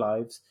prolonged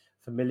lives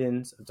for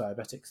millions of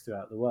diabetics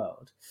throughout the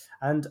world.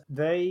 And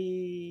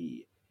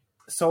they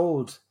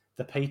sold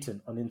the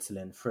patent on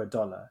insulin for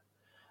 $1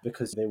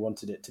 because they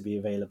wanted it to be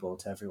available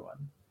to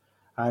everyone.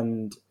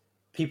 And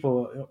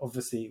people,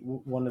 obviously,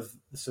 one of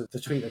the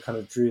tweet that kind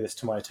of drew this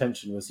to my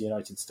attention was the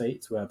United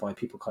States, whereby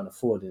people can't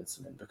afford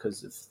insulin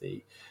because of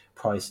the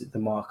price, the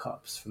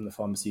markups from the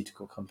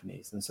pharmaceutical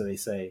companies. And so they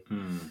say,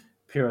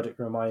 periodic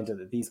reminder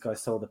that these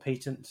guys sold the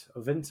patent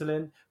of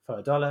insulin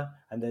for $1,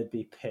 and they'd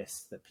be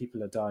pissed that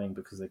people are dying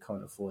because they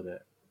can't afford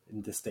it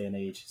in this day and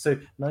age. So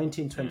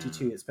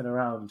 1922, it's been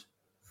around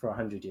for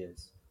 100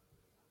 years.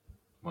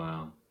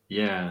 Wow.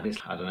 Yeah.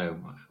 I don't know.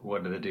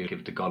 What do they do? Give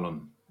it to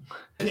Gollum.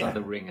 It's like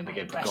the ring, and they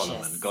give it to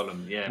Gollum, and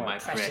Gollum, my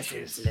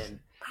precious.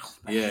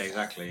 Yeah,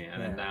 exactly.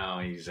 And then now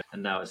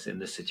it's in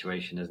this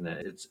situation, isn't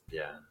it?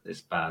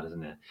 It's bad,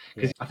 isn't it?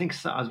 Because I think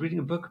I was reading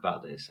a book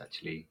about this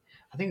actually.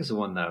 I think it's the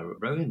one that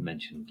Rowan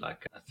mentioned,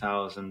 like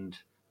 1,000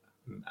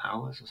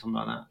 hours or something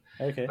like that.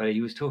 Okay. But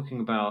he was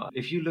talking about,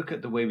 if you look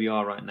at the way we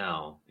are right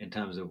now, in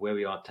terms of where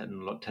we are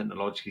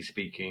technologically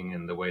speaking,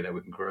 and the way that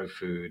we can grow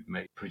food,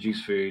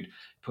 produce food,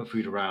 put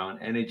food around,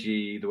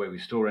 energy, the way we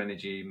store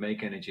energy,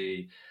 make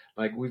energy,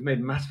 like we've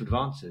made massive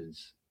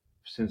advances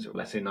since,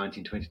 let's say,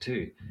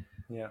 1922.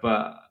 Yeah.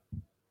 But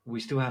we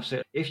still have,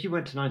 so if you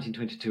went to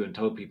 1922 and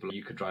told people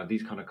you could drive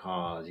these kind of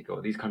cars, you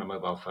got these kind of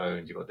mobile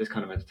phones, you got this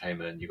kind of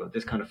entertainment, you got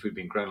this kind of food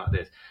being grown like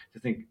this, to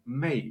think,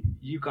 mate,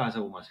 you guys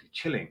are almost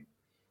chilling.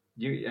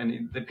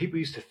 The people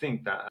used to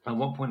think that at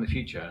one point in the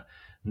future,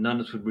 none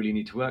of us would really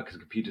need to work because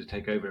computers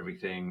take over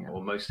everything,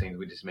 or most things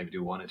we just maybe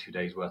do 1 or 2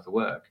 days worth of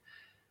work.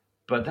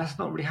 But that's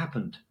not really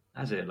happened,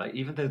 has it? Like,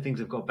 even though things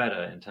have got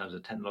better in terms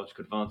of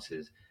technological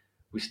advances,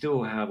 we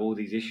still have all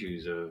these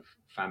issues of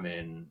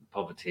famine,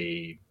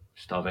 poverty,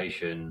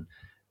 starvation,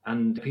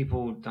 and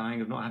people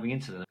dying of not having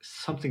internet.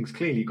 Something's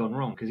clearly gone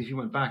wrong, because if you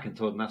went back and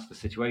told them that's the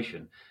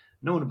situation,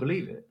 no one would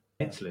believe it.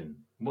 Insulin,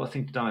 what a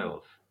thing to die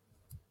of.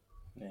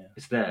 Yeah.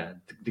 It's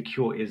there. The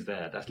cure is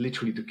there. That's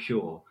literally the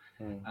cure,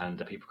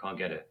 and people can't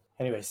get it.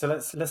 Anyway, so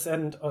let's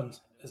end on.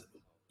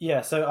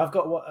 Yeah, so I've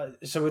got what.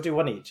 So we'll do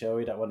one each. Or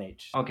we do one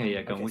each. Okay,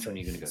 yeah, go on. Which one are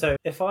you going to go? So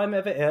if I'm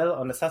ever ill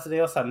on a Saturday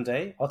or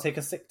Sunday, I'll take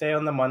a sick day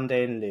on the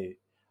Monday in lieu.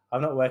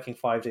 I'm not working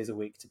 5 days a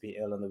week to be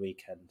ill on the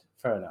weekend.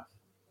 Fair enough.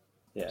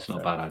 Yeah, it's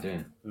not a bad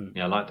idea.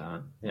 Yeah, I like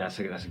that. Yeah,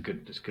 that's a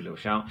good little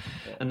shout.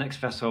 Yeah. The next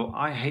vessel,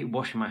 I hate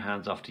washing my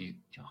hands after you.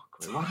 Oh,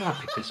 why did I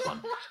pick this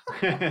one?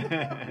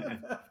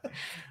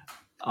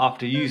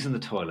 After using the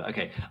toilet.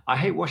 Okay, I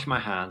hate washing my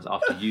hands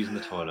after using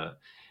the toilet.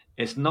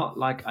 It's not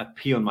like I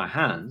pee on my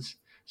hands.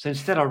 So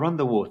instead I run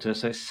the water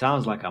so it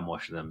sounds like I'm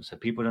washing them, so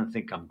people don't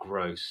think I'm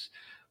gross.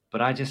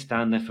 But I just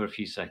stand there for a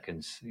few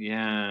seconds.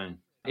 Yeah,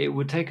 it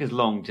would take as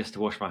long just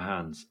to wash my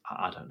hands.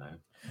 I don't know.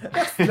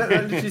 That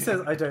literally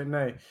says, I don't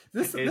know.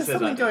 There's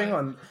something going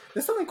on.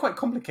 There's something quite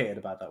complicated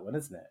about that one,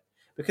 isn't it?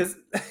 Because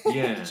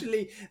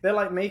literally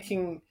they're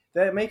making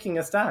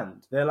a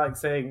stand. They're like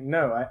saying,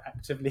 no, I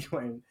actively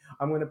won't.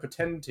 I'm going to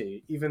pretend to,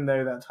 even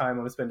though that time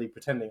I'm spending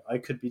pretending I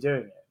could be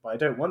doing it, but I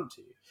don't want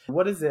to.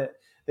 What is it?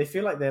 They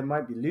feel like they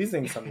might be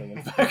losing something,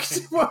 in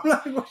fact, while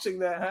washing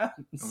their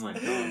hands. Oh my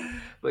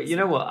God. But you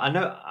know what? I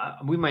know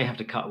we may have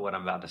to cut what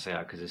I'm about to say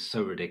out because it's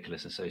so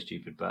ridiculous and so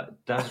stupid, but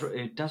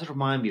it does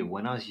remind me of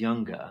when I was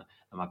younger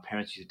and my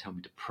parents used to tell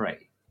me to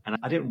pray. And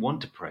I didn't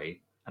want to pray.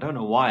 I don't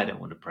know why I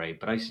didn't want to pray,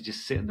 but I used to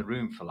just sit in the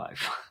room for like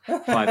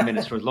 5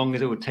 minutes for as long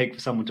as it would take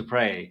for someone to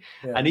pray.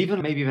 Yeah. And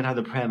maybe even have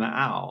the prayer mat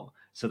out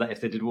so that if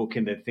they did walk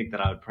in, they'd think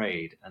that I had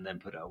prayed and then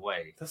put it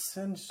away. That's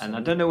interesting. And I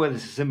don't know whether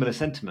it's a similar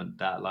sentiment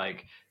that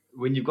like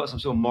when you've got some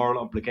sort of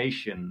moral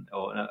obligation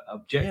or an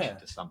objection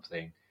to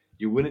something,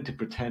 you're willing to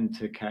pretend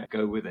to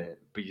go with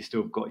it, but you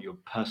still got your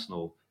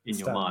personal in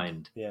your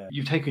mind. Yeah.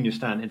 You've taken your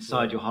stand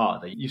inside your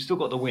heart that you've still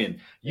got the win.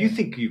 You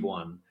think you've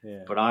won,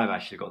 but I've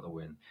actually got the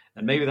win.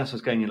 And maybe that's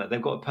what's going on. Like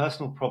they've got a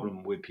personal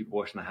problem with people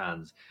washing their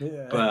hands,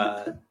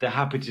 but they're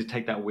happy to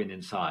take that win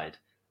inside.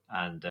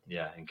 And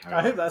and carry on.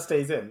 I hope that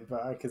stays in,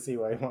 but I can see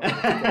why you want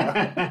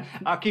to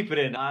I'll keep it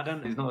in.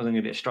 It's not as I'm going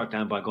to get struck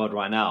down by God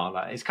right now.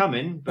 Like it's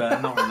coming,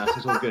 but not right now.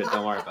 It's all good.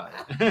 Don't worry about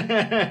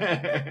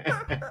it.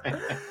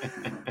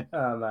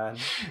 Oh man.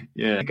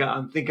 Yeah,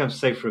 I think I'm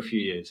safe for a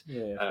few years.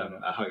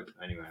 I hope.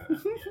 Anyway.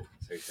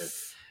 So good.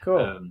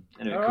 Cool.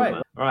 Anyway, all cool, right.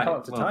 Man. All right. Come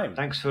up to time.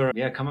 Thanks for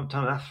come up to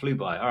time. That flew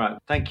by. All right.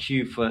 Thank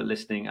you for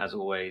listening as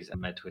always. And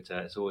Med Twitter.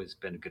 It's always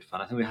been good fun.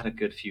 I think we had a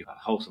good few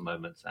wholesome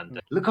moments. And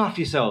look after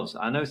yourselves.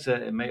 I know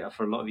it may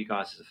for a lot of you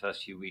guys it's the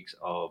first few weeks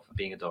of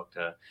being a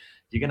doctor.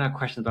 You're going to have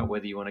questions about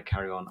whether you want to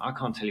carry on. I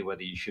can't tell you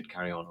whether you should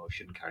carry on or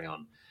shouldn't carry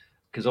on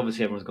because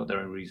obviously everyone's got their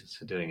own reasons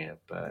for doing it.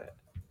 But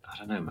I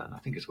don't know, man. I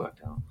think it's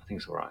worked out. I think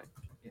it's all right.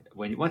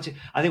 Once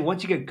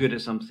you get good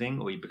at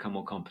something or you become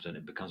more competent,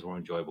 it becomes more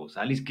enjoyable.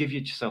 So at least give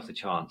yourself the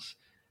chance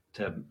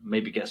to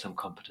maybe get some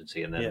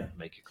competency and then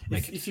make it.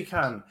 If you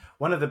can,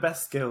 one of the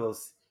best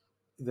skills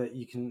that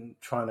you can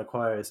try and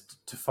acquire is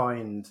to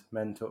find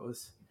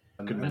mentors.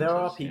 There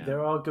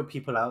are good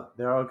people out.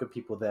 There are good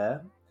people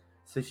there.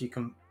 So if you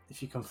can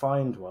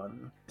find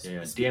one,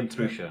 DM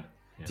Trusha.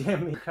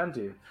 DM me, can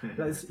do.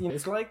 But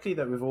it's likely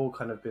that we've all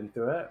kind of been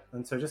through it,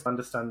 and so just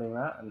understanding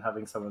that and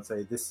having someone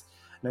say this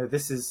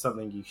is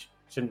something you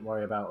shouldn't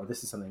worry about, or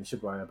this is something you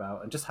should worry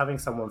about, and just having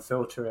someone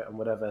filter it and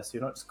whatever, so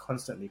you're not just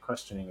constantly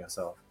questioning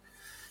yourself.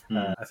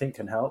 I think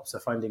can help. So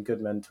finding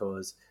good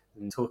mentors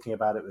and talking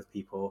about it with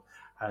people,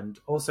 and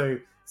also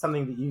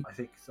something that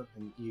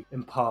you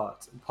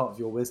impart. Part of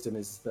your wisdom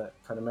is that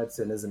kind of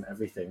medicine isn't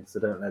everything, so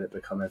don't let it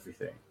become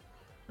everything.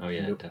 Oh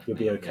yeah, definitely. You'll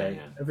be okay.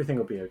 Yeah. Everything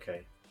will be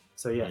okay.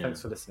 So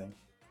thanks for listening.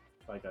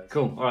 Bye guys.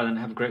 Cool. All right then,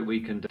 have a great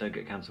week and don't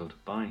get cancelled.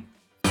 Bye.